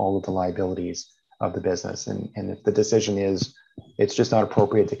pay out all of the liabilities of the business. And if the decision is it's just not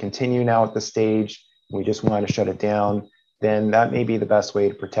appropriate to continue now at this stage, we just want to shut it down, then that may be the best way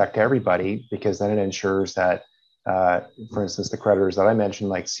to protect everybody, because then it ensures that, for instance, the creditors that I mentioned,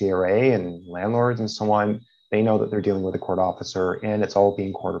 like CRA and landlords and so on, They know that they're dealing with a court officer and it's all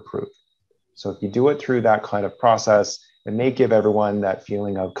being court approved. So if you do it through that kind of process, it may give everyone that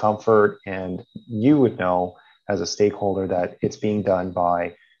feeling of comfort, and you would know as a stakeholder that it's being done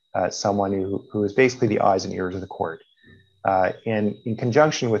by someone who is basically the eyes and ears of the court. And in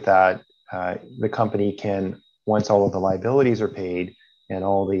conjunction with that, the company can, once all of the liabilities are paid and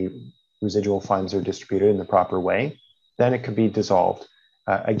all the residual funds are distributed in the proper way, then it could be dissolved,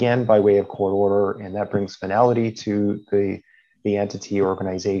 again, by way of court order, and that brings finality to the entity or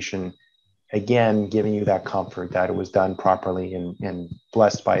organization, again, giving you that comfort that it was done properly and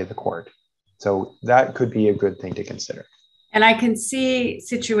blessed by the court. So that could be a good thing to consider. And I can see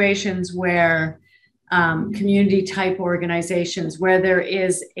situations where community type organizations where there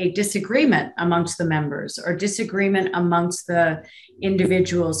is a disagreement amongst the members or disagreement amongst the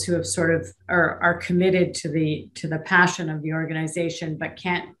individuals who have sort of are committed to the passion of the organization but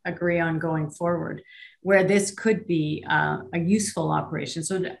can't agree on going forward, where this could be a useful operation.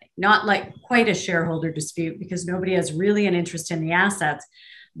 So not like quite a shareholder dispute because nobody has really an interest in the assets,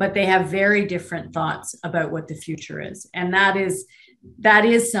 but they have very different thoughts about what the future is. And that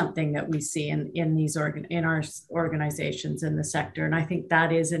is something that we see in these in our organizations in the sector. And I think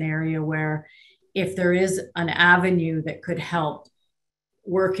that is an area where if there is an avenue that could help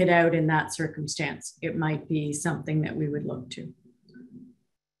work it out in that circumstance, it might be something that we would look to.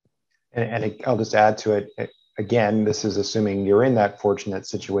 And I'll just add to it, again, this is assuming you're in that fortunate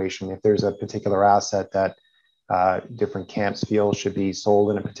situation. If there's a particular asset that different camps feel should be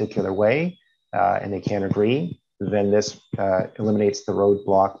sold in a particular way and they can't agree, then this eliminates the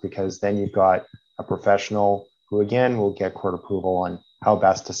roadblock, because then you've got a professional who, again, will get court approval on how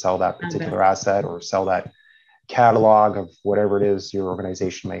best to sell that particular asset or sell that catalog of whatever it is your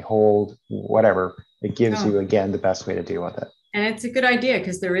organization may hold, whatever. It gives you, again, the best way to deal with it. And it's a good idea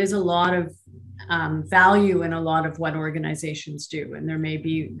because there is a lot of value in a lot of what organizations do, and there may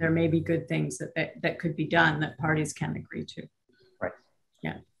be good things that could be done that parties can agree to. Right.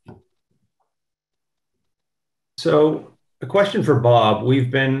 Yeah. So a question for Bob. We've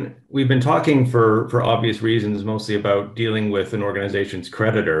been talking for obvious reasons, mostly about dealing with an organization's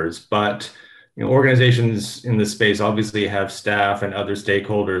creditors, but organizations in this space obviously have staff and other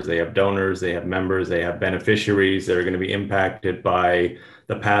stakeholders. They have donors, they have members, they have beneficiaries that are going to be impacted by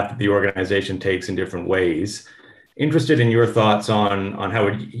the path that the organization takes in different ways. Interested in your thoughts on how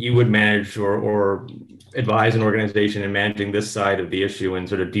you would manage or advise an organization in managing this side of the issue and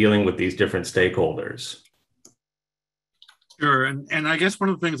sort of dealing with these different stakeholders. Sure, and I guess one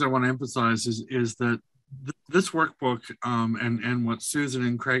of the things I want to emphasize is that this workbook and what Susan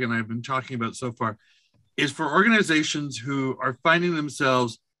and Craig and I have been talking about so far is for organizations who are finding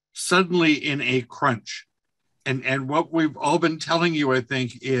themselves suddenly in a crunch. And what we've all been telling you, I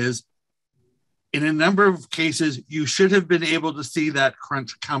think, is in a number of cases, you should have been able to see that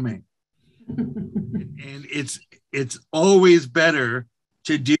crunch coming. And it's always better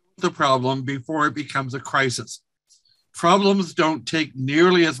to deal with the problem before it becomes a crisis. Problems don't take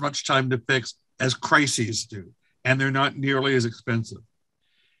nearly as much time to fix as crises do, and they're not nearly as expensive.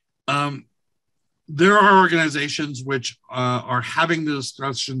 There are organizations which are having the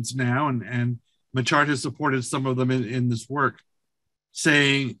discussions now, and Muttart has supported some of them in this work,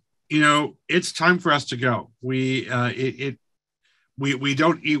 saying, it's time for us to go. We either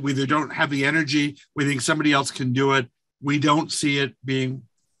don't have the energy, we think somebody else can do it, we don't see it being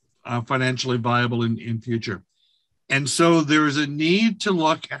financially viable in future. And so there is a need to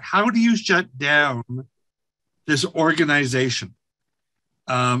look at how do you shut down this organization.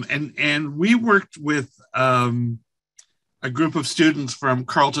 And we worked with a group of students from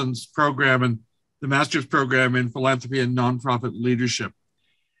Carleton's program and the master's program in philanthropy and nonprofit leadership.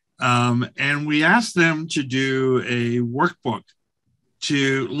 And we asked them to do a workbook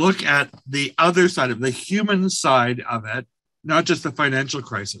to look at the other side of the human side of it, not just the financial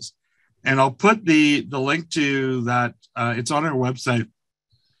crisis. And I'll put the link to that. It's on our website.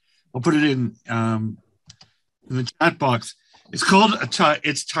 I'll put it in the chat box. It's called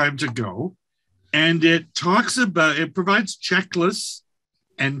It's Time to Go. And it provides checklists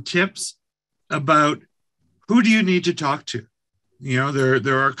and tips about who do you need to talk to.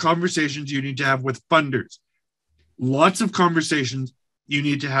 There are conversations you need to have with funders. Lots of conversations you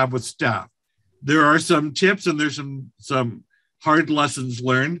need to have with staff. There are some tips and there's some hard lessons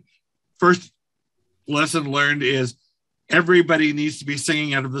learned. First lesson learned is everybody needs to be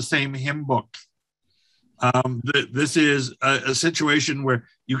singing out of the same hymn book. This is a situation where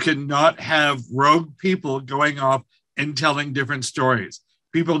you cannot have rogue people going off and telling different stories.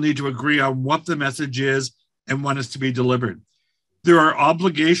 People need to agree on what the message is and when it's to be delivered. There are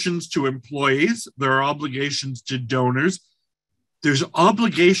obligations to employees. There are obligations to donors. There's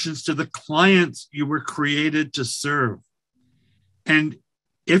obligations to the clients you were created to serve. And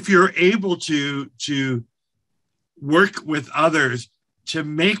if you're able to work with others to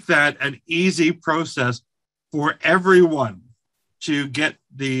make that an easy process for everyone to get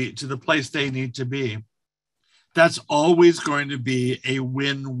to the place they need to be, that's always going to be a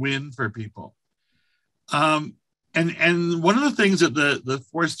win-win for people. And one of the things that the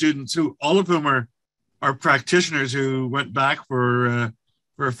 4 students, who all of whom are practitioners who went back for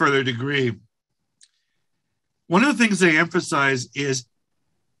a further degree, one of the things they emphasize is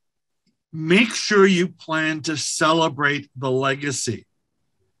make sure you plan to celebrate the legacy.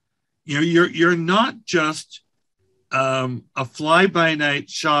 You know, you're not just a fly-by-night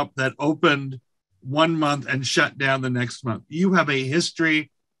shop that opened one month and shut down the next month. You have a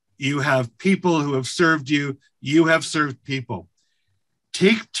history. You have people who have served you. You have served people.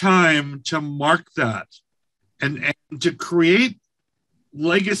 Take time to mark that and to create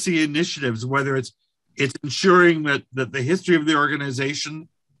legacy initiatives, whether it's ensuring that the history of the organization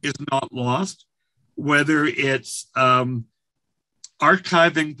is not lost, whether it's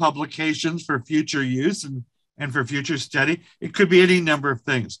archiving publications for future use and for future study. It could be any number of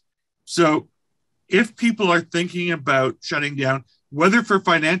things. So if people are thinking about shutting down, whether for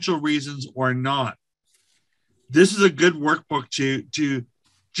financial reasons or not, this is a good workbook to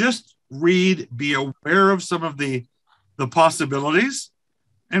just read, be aware of some of the possibilities,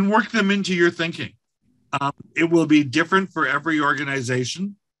 and work them into your thinking. It will be different for every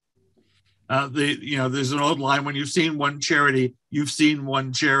organization. There's an old line: when you've seen one charity, you've seen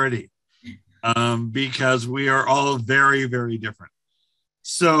one charity, because we are all very, very different.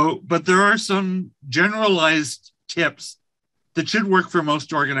 So, but there are some generalized tips that should work for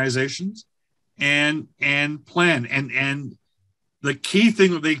most organizations, and plan. And the key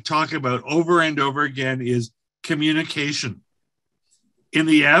thing that they talk about over and over again is communication. In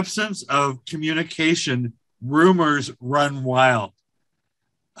the absence of communication, rumors run wild.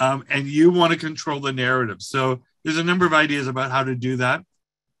 And you want to control the narrative. So there's a number of ideas about how to do that.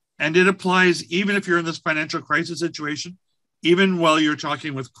 And it applies even if you're in this financial crisis situation, even while you're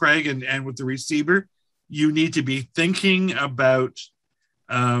talking with Craig and with the receiver, you need to be thinking about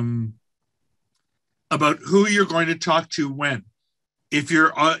who you're going to talk to when. If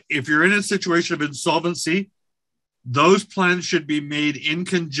you're in a situation of insolvency, those plans should be made in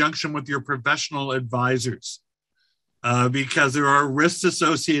conjunction with your professional advisors, because there are risks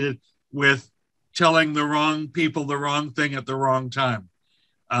associated with telling the wrong people the wrong thing at the wrong time.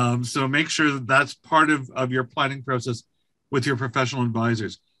 So make sure that that's part of your planning process with your professional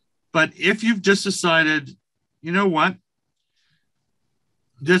advisors. But if you've just decided, you know what,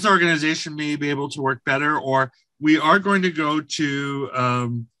 this organization may be able to work better, or we are going to go to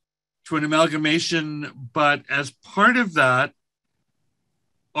an amalgamation, but as part of that,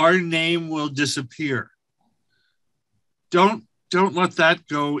 our name will disappear. Don't let that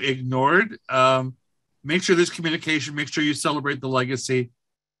go ignored. Make sure there's communication. Make sure you celebrate the legacy.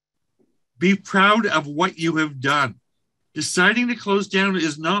 Be proud of what you have done. Deciding to close down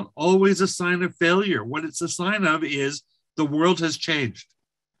is not always a sign of failure. What it's a sign of is the world has changed.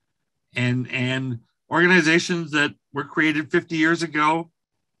 And organizations that were created 50 years ago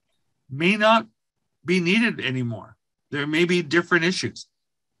may not be needed anymore. There may be different issues.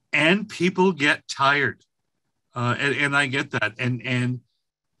 And people get tired. And I get that. And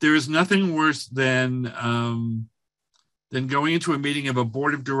there is nothing worse than going into a meeting of a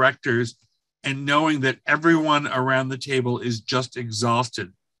board of directors and knowing that everyone around the table is just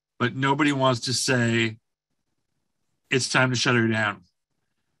exhausted, but nobody wants to say it's time to shut her down.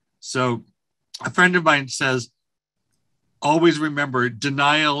 So a friend of mine says, always remember,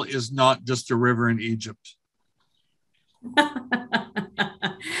 denial is not just a river in Egypt. And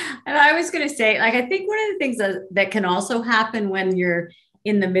I was going to say, like, I think one of the things that can also happen when you're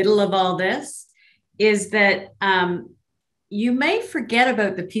in the middle of all this is that you may forget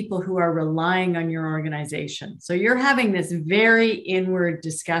about the people who are relying on your organization. So you're having this very inward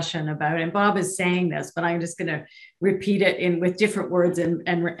discussion about, and Bob is saying this, but I'm just going to repeat it with different words and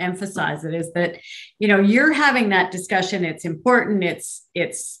emphasize it, is that, you know, you're having that discussion. It's important.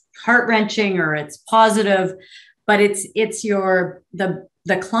 It's heart-wrenching, or it's positive, but it's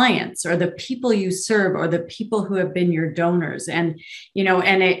the clients or the people you serve or the people who have been your donors. And, you know,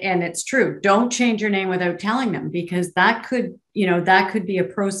 and it's true. Don't change your name without telling them, because that could be a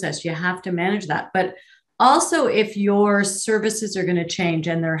process. You have to manage that. But also, if your services are going to change,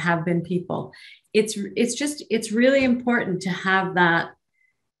 and there have been people, it's really important to have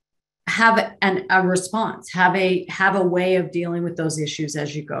have a response, have a way of dealing with those issues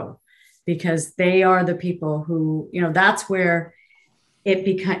as you go, because they are the people who, that's where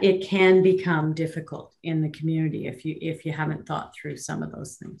it can become difficult in the community if you haven't thought through some of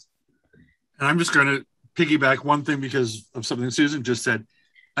those things. And I'm just going to piggyback one thing because of something Susan just said.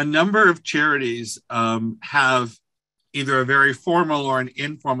 A number of charities have either a very formal or an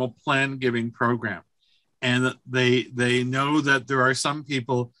informal plan giving program. And they know that there are some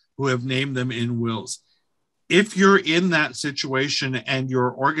people who have named them in wills. If you're in that situation and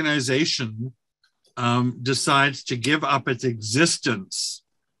your organization decides to give up its existence,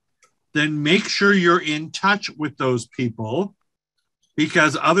 then make sure you're in touch with those people,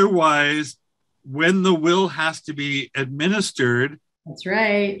 because otherwise, when the will has to be administered, that's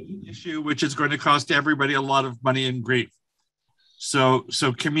right, issue which is going to cost everybody a lot of money and grief. So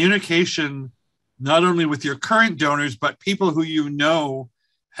communication, not only with your current donors, but people who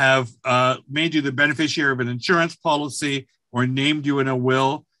have made you the beneficiary of an insurance policy or named you in a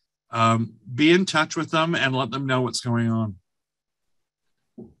will, be in touch with them and let them know what's going on.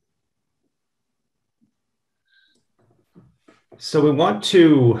 So we want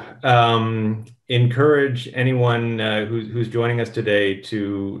to encourage anyone who's joining us today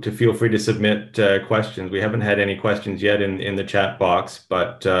to feel free to submit questions. We haven't had any questions yet in the chat box,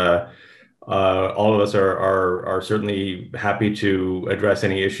 but all of us are certainly happy to address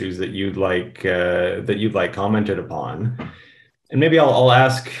any issues that you'd like commented upon. And maybe I'll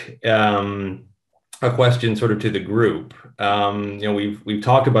ask a question sort of to the group. We've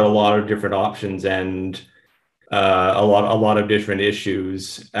talked about a lot of different options and a lot of different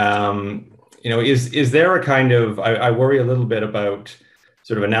issues. Is there a kind of, I worry a little bit about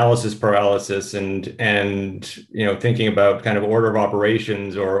sort of analysis paralysis and thinking about kind of order of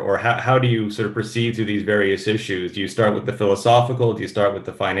operations, or how do you sort of proceed through these various issues? Do you start with the philosophical? Do you start with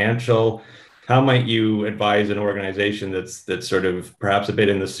the financial? How might you advise an organization that's sort of perhaps a bit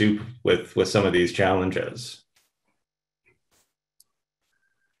in the soup with some of these challenges?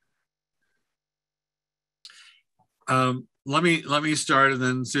 Let me start, and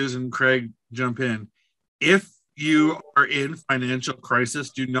then Susan, Craig, jump in. If you are in financial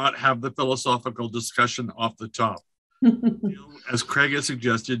crisis, do not have the philosophical discussion off the top. As Craig has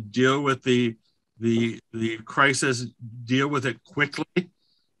suggested, deal with the crisis, deal with it quickly,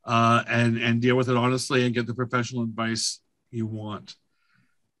 and deal with it honestly, and get the professional advice you want.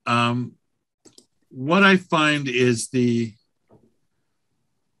 What I find is the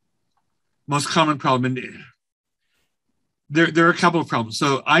most common problem, and there are a couple of problems.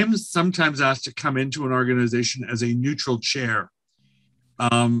 So I'm sometimes asked to come into an organization as a neutral chair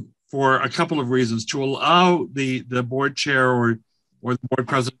for a couple of reasons: to allow the board chair or the board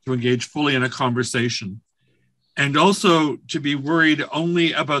president to engage fully in a conversation, and also to be worried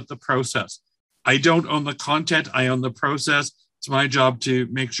only about the process. I don't own the content, I own the process. It's my job to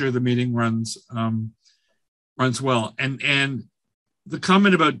make sure the meeting runs well. And the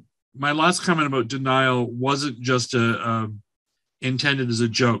comment about my last comment about denial wasn't just intended as a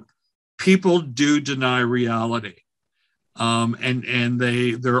joke. People do deny reality, and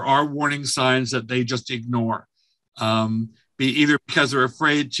there are warning signs that they just ignore. Be either because they're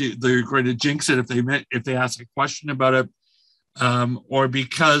afraid they're going to jinx it if they ask a question about it, or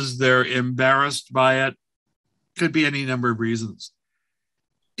because they're embarrassed by it. Could be any number of reasons.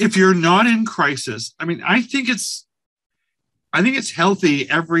 If you're not in crisis, I think it's healthy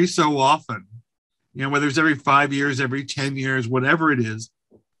every so often, whether it's every 5 years, every 10 years, whatever it is,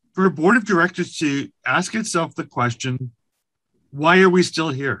 for a board of directors to ask itself the question, why are we still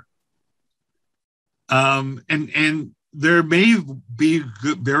here? And there may be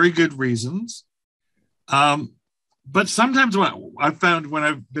very good reasons. But sometimes what I've found when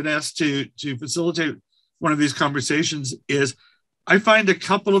I've been asked to facilitate one of these conversations is I find a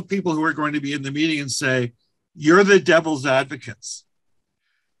couple of people who are going to be in the meeting and say, you're the devil's advocates.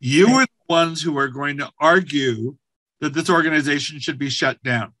 You are the ones who are going to argue that this organization should be shut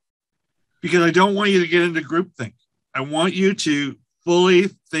down. Because I don't want you to get into groupthink. I want you to fully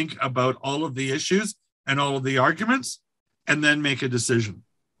think about all of the issues and all of the arguments and then make a decision.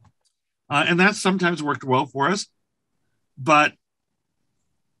 And that's sometimes worked well for us. But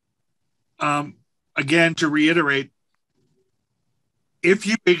again, to reiterate, if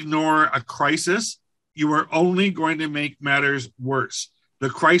you ignore a crisis, you are only going to make matters worse. The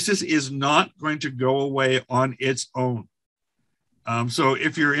crisis is not going to go away on its own. So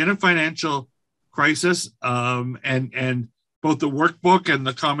if you're in a financial crisis, and both the workbook and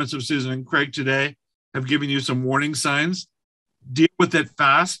the comments of Susan and Craig today have given you some warning signs, deal with it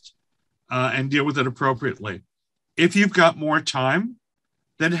fast and deal with it appropriately. If you've got more time,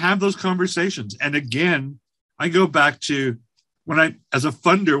 then have those conversations. And again, I go back to as a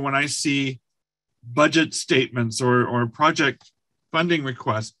funder, when I see budget statements or project funding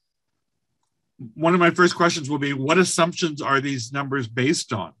requests, one of my first questions will be, what assumptions are these numbers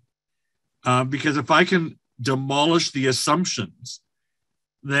based on? Because if I can demolish the assumptions,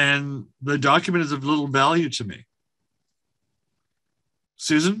 then the document is of little value to me.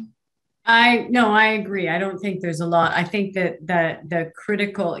 Susan? I agree. I don't think there's a lot. I think that the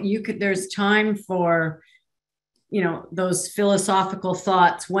critical, there's time for, those philosophical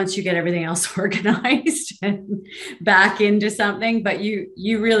thoughts once you get everything else organized and back into something. But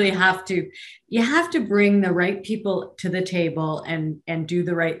you really have to bring the right people to the table and do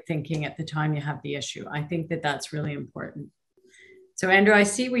the right thinking at the time you have the issue. I think that's really important. So Andrew, I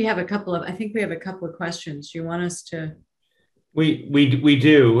see we have a couple of questions. Do you want us to? We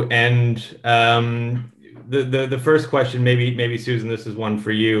do, and the first question, maybe Susan, this is one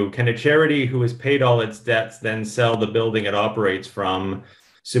for you. Can a charity who has paid all its debts then sell the building it operates from,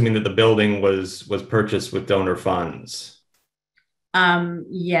 assuming that the building was purchased with donor funds?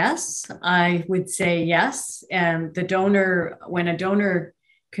 Yes, I would say yes. And when a donor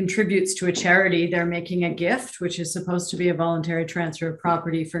contributes to a charity, they're making a gift, which is supposed to be a voluntary transfer of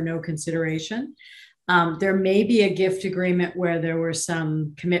property for no consideration. There may be a gift agreement where there were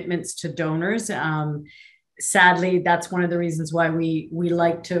some commitments to donors. Sadly, that's one of the reasons why we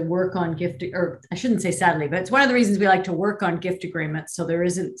like to work on or I shouldn't say sadly, but it's one of the reasons we like to work on gift agreements. So there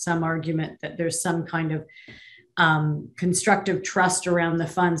isn't some argument that there's some kind of constructive trust around the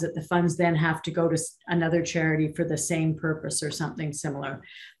funds, that the funds then have to go to another charity for the same purpose or something similar.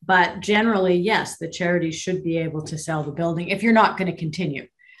 But generally, yes, the charity should be able to sell the building if you're not going to continue.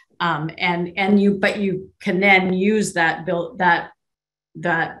 But you can then use that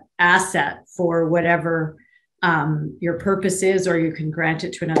asset for whatever your purpose is, or you can grant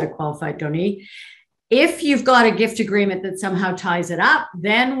it to another qualified donee. If you've got a gift agreement that somehow ties it up,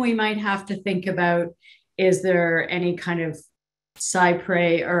 then we might have to think about, is there any kind of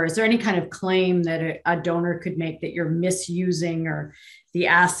cypre, or is there any kind of claim that a donor could make that you're misusing or the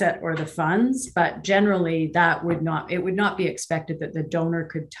asset or the funds? But generally, it would not be expected that the donor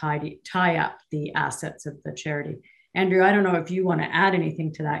could tie up the assets of the charity. Andrew, I don't know if you want to add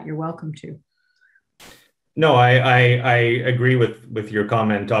anything to that. You're welcome to. No, I agree with your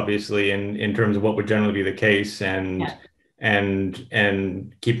comment, obviously, in terms of what would generally be the case, and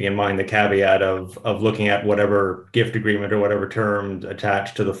keeping in mind the caveat of looking at whatever gift agreement or whatever terms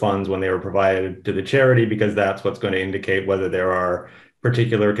attached to the funds when they were provided to the charity, because that's what's going to indicate whether there are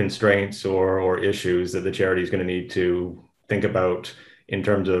particular constraints or issues that the charity is going to need to think about in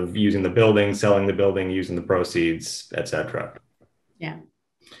terms of using the building, selling the building, using the proceeds, etc. Yeah.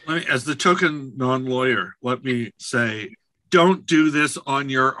 As the token non-lawyer, let me say, don't do this on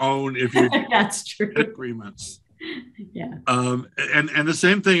your own if you that's true. Agreements. Yeah. And the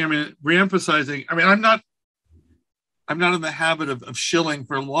same thing, reemphasizing, I'm not in the habit of shilling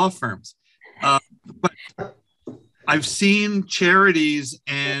for law firms. But I've seen charities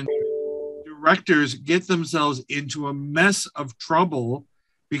and directors get themselves into a mess of trouble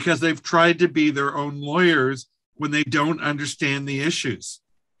because they've tried to be their own lawyers when they don't understand the issues.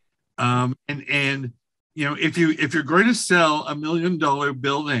 If you're going to sell $1 million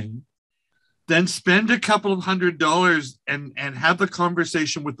building, then spend a couple of $100 and have the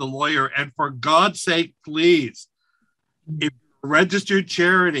conversation with the lawyer. And for God's sake, please, if you're a registered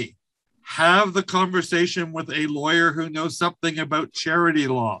charity, have the conversation with a lawyer who knows something about charity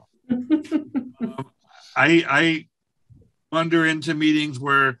law. I wander into meetings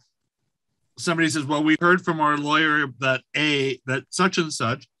where somebody says, well, we heard from our lawyer that such and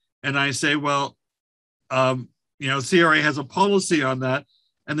such. And I say, well, CRA has a policy on that.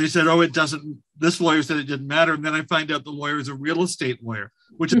 And they said, oh, it doesn't, this lawyer said it didn't matter. And then I find out the lawyer is a real estate lawyer,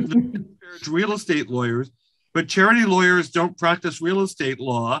 which is real estate lawyers, but charity lawyers don't practice real estate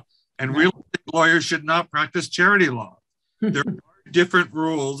law, and real estate lawyers should not practice charity law. There are different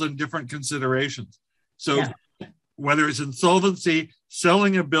rules and different considerations. So whether it's insolvency,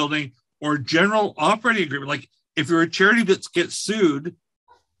 selling a building, or general operating agreement, like if you're a charity that gets sued,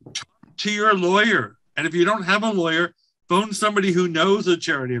 talk to your lawyer. And if you don't have a lawyer, phone somebody who knows a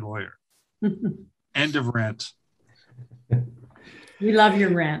charity lawyer. End of rant. We love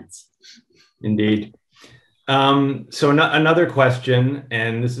your rants. Indeed. So another question,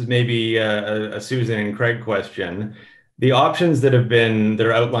 and this is maybe a Susan and Craig question. The options that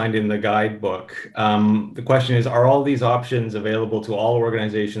are outlined in the guidebook, the question is, are all these options available to all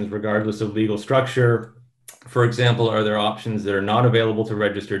organizations regardless of legal structure? For example, are there options that are not available to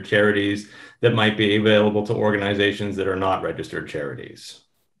registered charities that might be available to organizations that are not registered charities?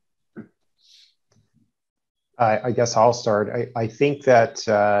 I guess I'll start. I think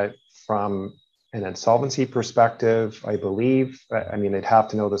that from an insolvency perspective, I believe, I mean, I'd have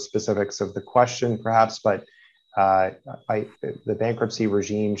to know the specifics of the question perhaps, but the bankruptcy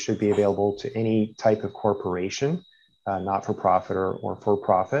regime should be available to any type of corporation, not for profit or for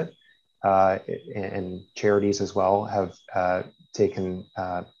profit. And charities as well have taken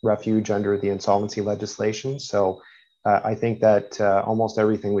refuge under the insolvency legislation. So I think that almost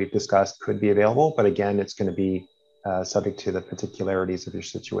everything we've discussed could be available, but again, it's going to be subject to the particularities of your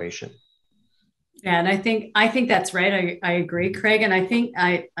situation. Yeah, and I think that's right. I agree, Craig. And I think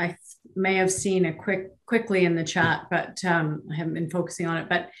I may have seen a quickly in the chat, but I haven't been focusing on it.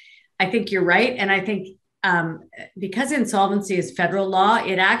 But I think you're right. And I think because insolvency is federal law,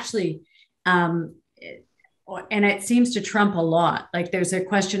 it actually and it seems to trump a lot. Like there's a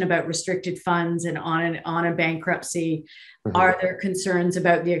question about restricted funds and on a bankruptcy. Mm-hmm. Are there concerns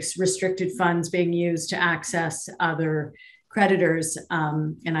about the restricted funds being used to access other creditors?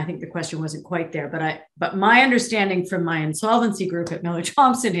 And I think the question wasn't quite there, but my understanding from my insolvency group at Miller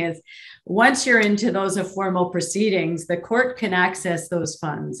Thomson is once you're into those formal proceedings, the court can access those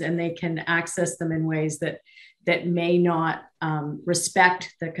funds and they can access them in ways that may not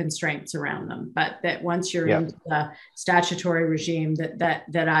respect the constraints around them, but that once you're into the statutory regime, that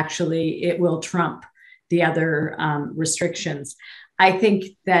actually it will trump the other restrictions. I think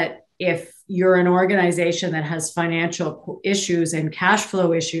that if you're an organization that has financial issues and cash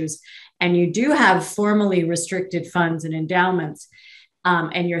flow issues, and you do have formally restricted funds and endowments,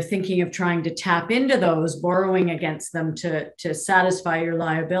 and you're thinking of trying to tap into those, borrowing against them to satisfy your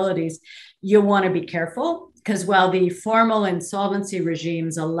liabilities, you'll want to be careful, because while the formal insolvency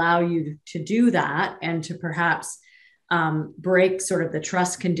regimes allow you to do that and to perhaps break sort of the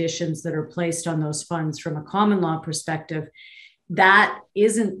trust conditions that are placed on those funds from a common law perspective, that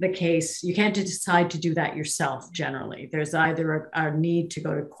isn't the case. You can't decide to do that yourself generally. There's either a need to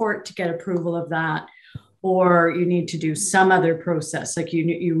go to court to get approval of that, or you need to do some other process. Like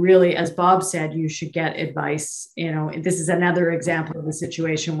you really, as Bob said, you should get advice. You know, this is another example of a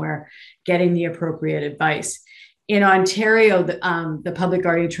situation where getting the appropriate advice. In Ontario, the public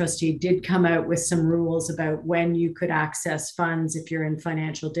guardian trustee did come out with some rules about when you could access funds if you're in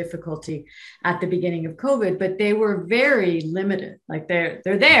financial difficulty at the beginning of COVID, but they were very limited. Like they're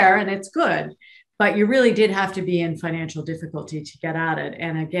there and it's good, but you really did have to be in financial difficulty to get at it.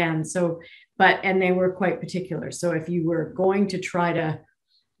 And again, and they were quite particular. So if you were going to try to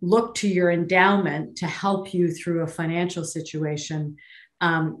look to your endowment to help you through a financial situation,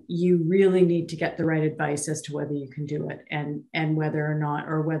 you really need to get the right advice as to whether you can do it and whether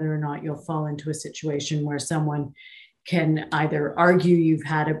or not you'll fall into a situation where someone can either argue you've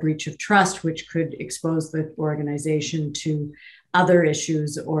had a breach of trust, which could expose the organization to other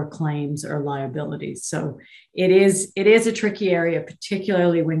issues or claims or liabilities. So it is a tricky area,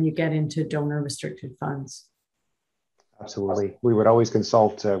 particularly when you get into donor restricted funds. Absolutely. We would always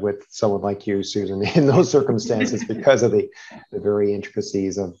consult with someone like you, Susan, in those circumstances because of the very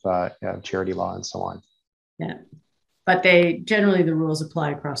intricacies of charity law and so on. Yeah, but generally the rules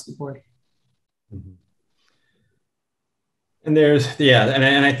apply across the board. Mm-hmm. And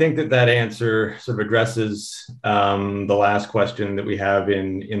and I think that answer sort of addresses the last question that we have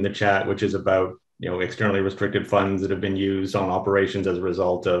in the chat, which is about externally restricted funds that have been used on operations as a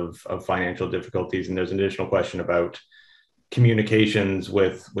result of financial difficulties. And there's an additional question about communications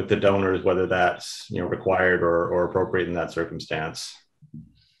with the donors, whether that's required or appropriate in that circumstance.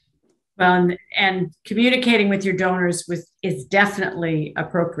 Well, and communicating with your donors is definitely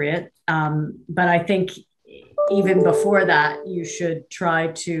appropriate, but I think even before that, you should try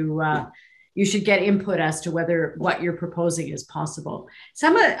to you should get input as to whether what you're proposing is possible.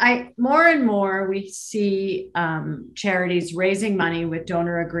 More and more we see charities raising money with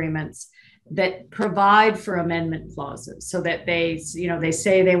donor agreements that provide for amendment clauses, so that they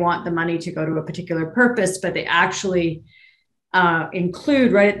say they want the money to go to a particular purpose, but they actually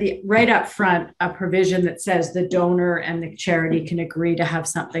include right up front a provision that says the donor and the charity can agree to have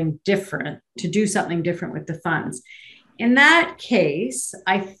something different, to do something different with the funds. In that case,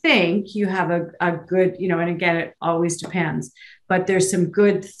 I think you have a good, and again, it always depends, but there's some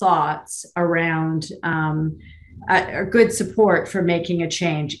good thoughts around good support for making a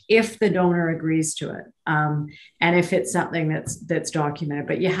change if the donor agrees to it, and if it's something that's documented.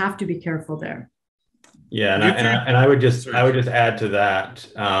 But you have to be careful there. Yeah, and I would just add to that.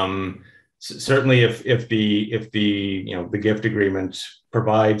 Certainly, if the gift agreement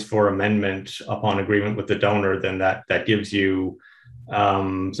provides for amendment upon agreement with the donor, then that gives you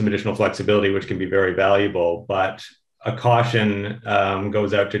some additional flexibility, which can be very valuable. But a caution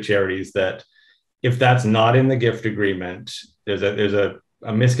goes out to charities that if that's not in the gift agreement, there's a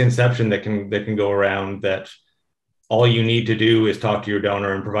misconception that can go around that all you need to do is talk to your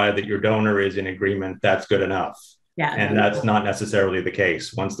donor and provide that your donor is in agreement, that's good enough. Yeah. And that's not necessarily the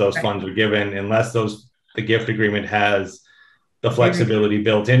case. Once those funds are given, unless the gift agreement has the flexibility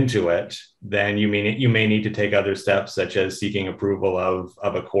built into it, then you may need to take other steps, such as seeking approval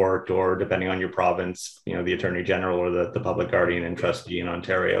of a court, or depending on your province, the Attorney General or the public guardian and trustee in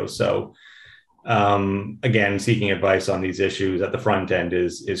Ontario. So again, seeking advice on these issues at the front end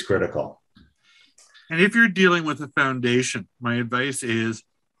is critical. And if you're dealing with a foundation, my advice is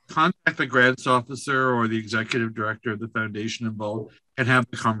contact the grants officer or the executive director of the foundation involved and have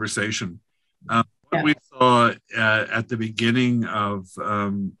the conversation. What we saw at the beginning of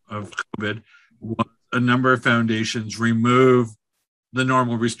COVID was a number of foundations remove the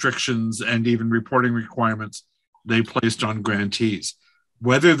normal restrictions and even reporting requirements they placed on grantees.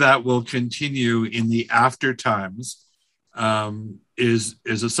 Whether that will continue in the after times is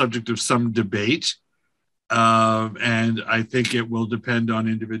a subject of some debate. And I think it will depend on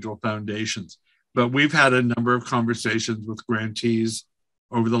individual foundations. But we've had a number of conversations with grantees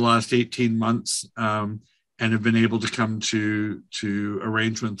over the last 18 months and have been able to come to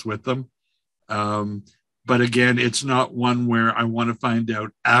arrangements with them. But again, it's not one where I want to find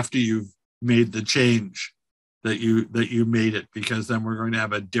out after you've made the change that you made it, because then we're going to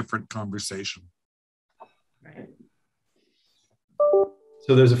have a different conversation. Right.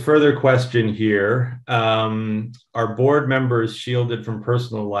 So there's a further question here. Are board members shielded from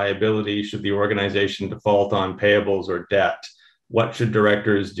personal liability should the organization default on payables or debt? What should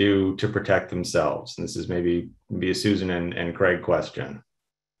directors do to protect themselves? And this is maybe a Susan and Craig question.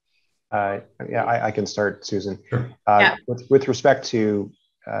 I can start, Susan. Sure. With respect to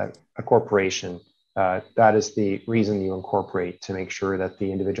a corporation, that is the reason you incorporate, to make sure that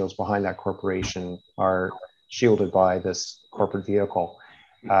the individuals behind that corporation are shielded by this corporate vehicle.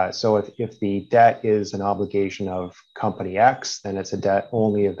 So if the debt is an obligation of company X, then it's a debt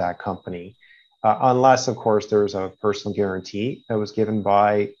only of that company. Unless, of course, there's a personal guarantee that was given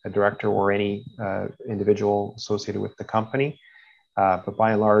by a director or any individual associated with the company. But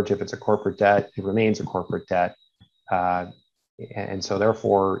by and large, if it's a corporate debt, it remains a corporate debt. And so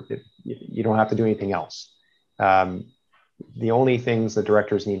therefore, you don't have to do anything else. The only things the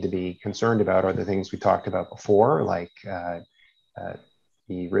directors need to be concerned about are the things we talked about before, like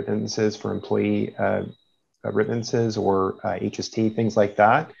the remittances for employee remittances or HST, things like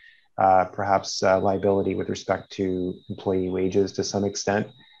that. Perhaps liability with respect to employee wages to some extent.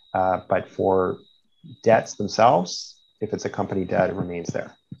 But for debts themselves, if it's a company debt, it remains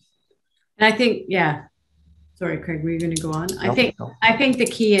there. And I think, sorry, Craig, were you going to go on? No. I think the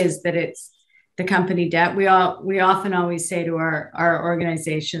key is that it's the company debt. We often always say to our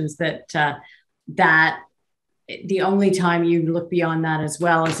organizations that the only time you look beyond that as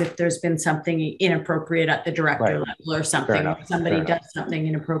well is if there's been something inappropriate at the director level or something, or somebody does something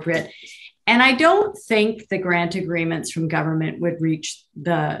inappropriate. And I don't think the grant agreements from government would reach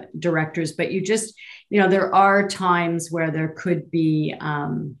the directors, but you just, there are times where there could be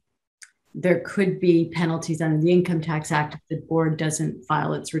penalties under the Income Tax Act if the board doesn't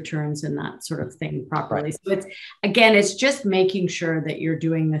file its returns and that sort of thing properly. So it's just making sure that you're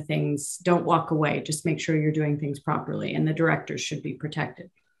doing the things. Don't walk away. Just make sure you're doing things properly, and the directors should be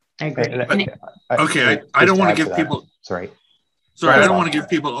protected. I agree. I don't want to give people. Sorry, I don't want to give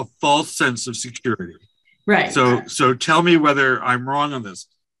people a false sense of security. Right. So tell me whether I'm wrong on this.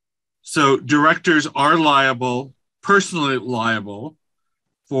 So directors are liable, personally liable,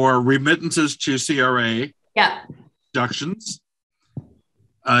 for remittances to CRA, deductions,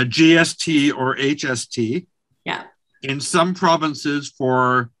 GST or HST. Yeah. In some provinces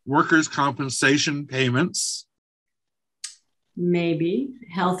for workers' compensation payments. Maybe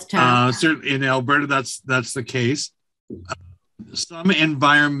health tax. Certainly in Alberta, that's the case. Some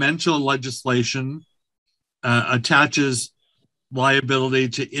environmental legislation attaches liability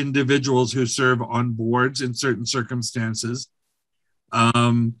to individuals who serve on boards in certain circumstances.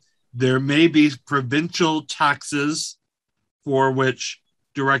 There may be provincial taxes for which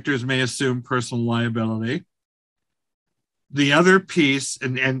directors may assume personal liability. The other piece,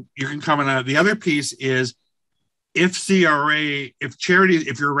 and you can comment on it, the other piece is if Charities,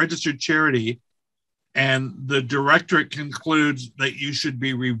 if you're a registered charity and the directorate concludes that you should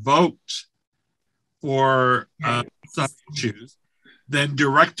be revoked for some issues, then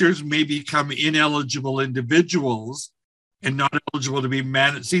directors may become ineligible individuals and not eligible to be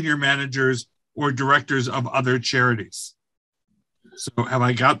senior managers or directors of other charities. So have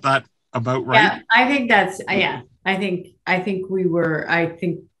I got that about right? Yeah, I think that's, I think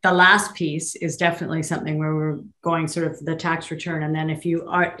the last piece is definitely something where we're going sort of the tax return. And then if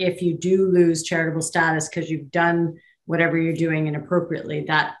you do lose charitable status because you've done whatever you're doing inappropriately,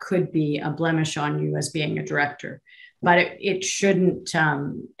 that could be a blemish on you as being a director. But it shouldn't,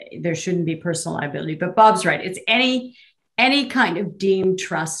 there shouldn't be personal liability. But Bob's right. It's any kind of deemed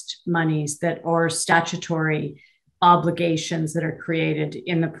trust monies that, or statutory obligations that are created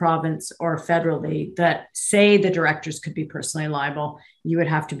in the province or federally that say the directors could be personally liable, you would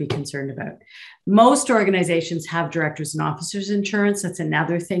have to be concerned about. Most organizations have directors and officers insurance. That's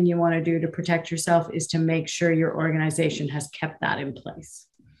another thing you want to do to protect yourself, is to make sure your organization has kept that in place.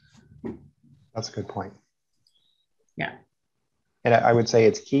 That's a good point. Yeah. And I would say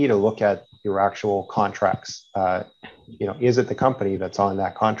it's key to look at your actual contracts. Is it the company that's on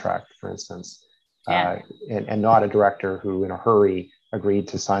that contract, for instance? Yeah. And not a director who in a hurry agreed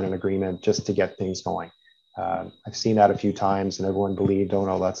to sign an agreement just to get things going. I've seen that a few times, and everyone believed, oh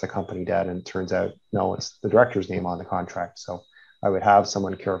no, that's the company debt. And it turns out, no, it's the director's name on the contract. So I would have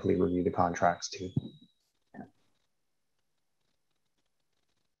someone carefully review the contracts too.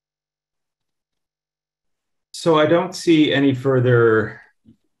 So I don't see any further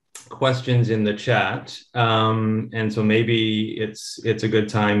questions in the chat. And so maybe it's a good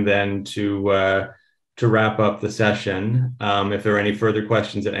time then to wrap up the session. If there are any further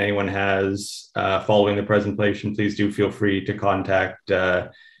questions that anyone has following the presentation, please do feel free to contact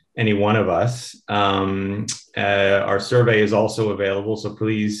any one of us. Our survey is also available, so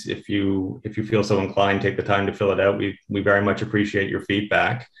please, if you feel so inclined, take the time to fill it out. We very much appreciate your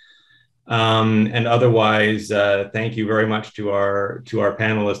feedback. And otherwise, thank you very much to our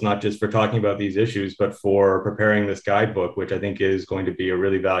panelists, not just for talking about these issues, but for preparing this guidebook, which I think is going to be a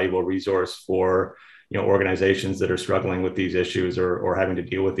really valuable resource for organizations that are struggling with these issues or having to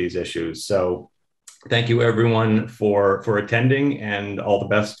deal with these issues. So thank you everyone for attending, and all the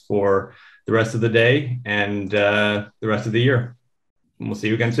best for the rest of the day and the rest of the year. And we'll see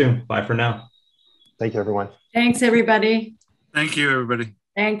you again soon. Bye for now. Thank you, everyone. Thanks, everybody. Thank you, everybody.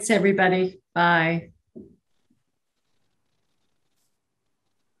 Thanks, everybody. Bye.